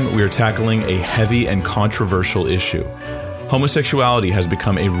 Next time, we are tackling a heavy and controversial issue. Homosexuality has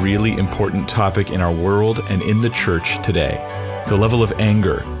become a really important topic in our world and in the church today. The level of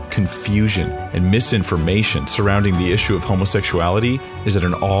anger, confusion, and misinformation surrounding the issue of homosexuality is at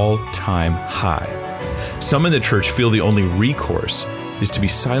an all-time high. Some in the church feel the only recourse is to be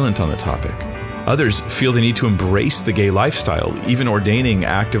silent on the topic. Others feel they need to embrace the gay lifestyle, even ordaining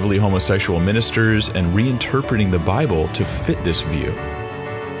actively homosexual ministers and reinterpreting the Bible to fit this view.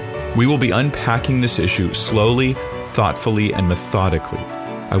 We will be unpacking this issue slowly, thoughtfully, and methodically.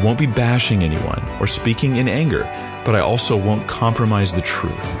 I won't be bashing anyone or speaking in anger, but I also won't compromise the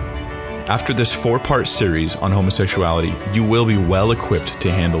truth. After this 4-part series on homosexuality, you will be well equipped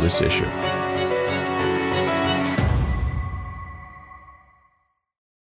to handle this issue.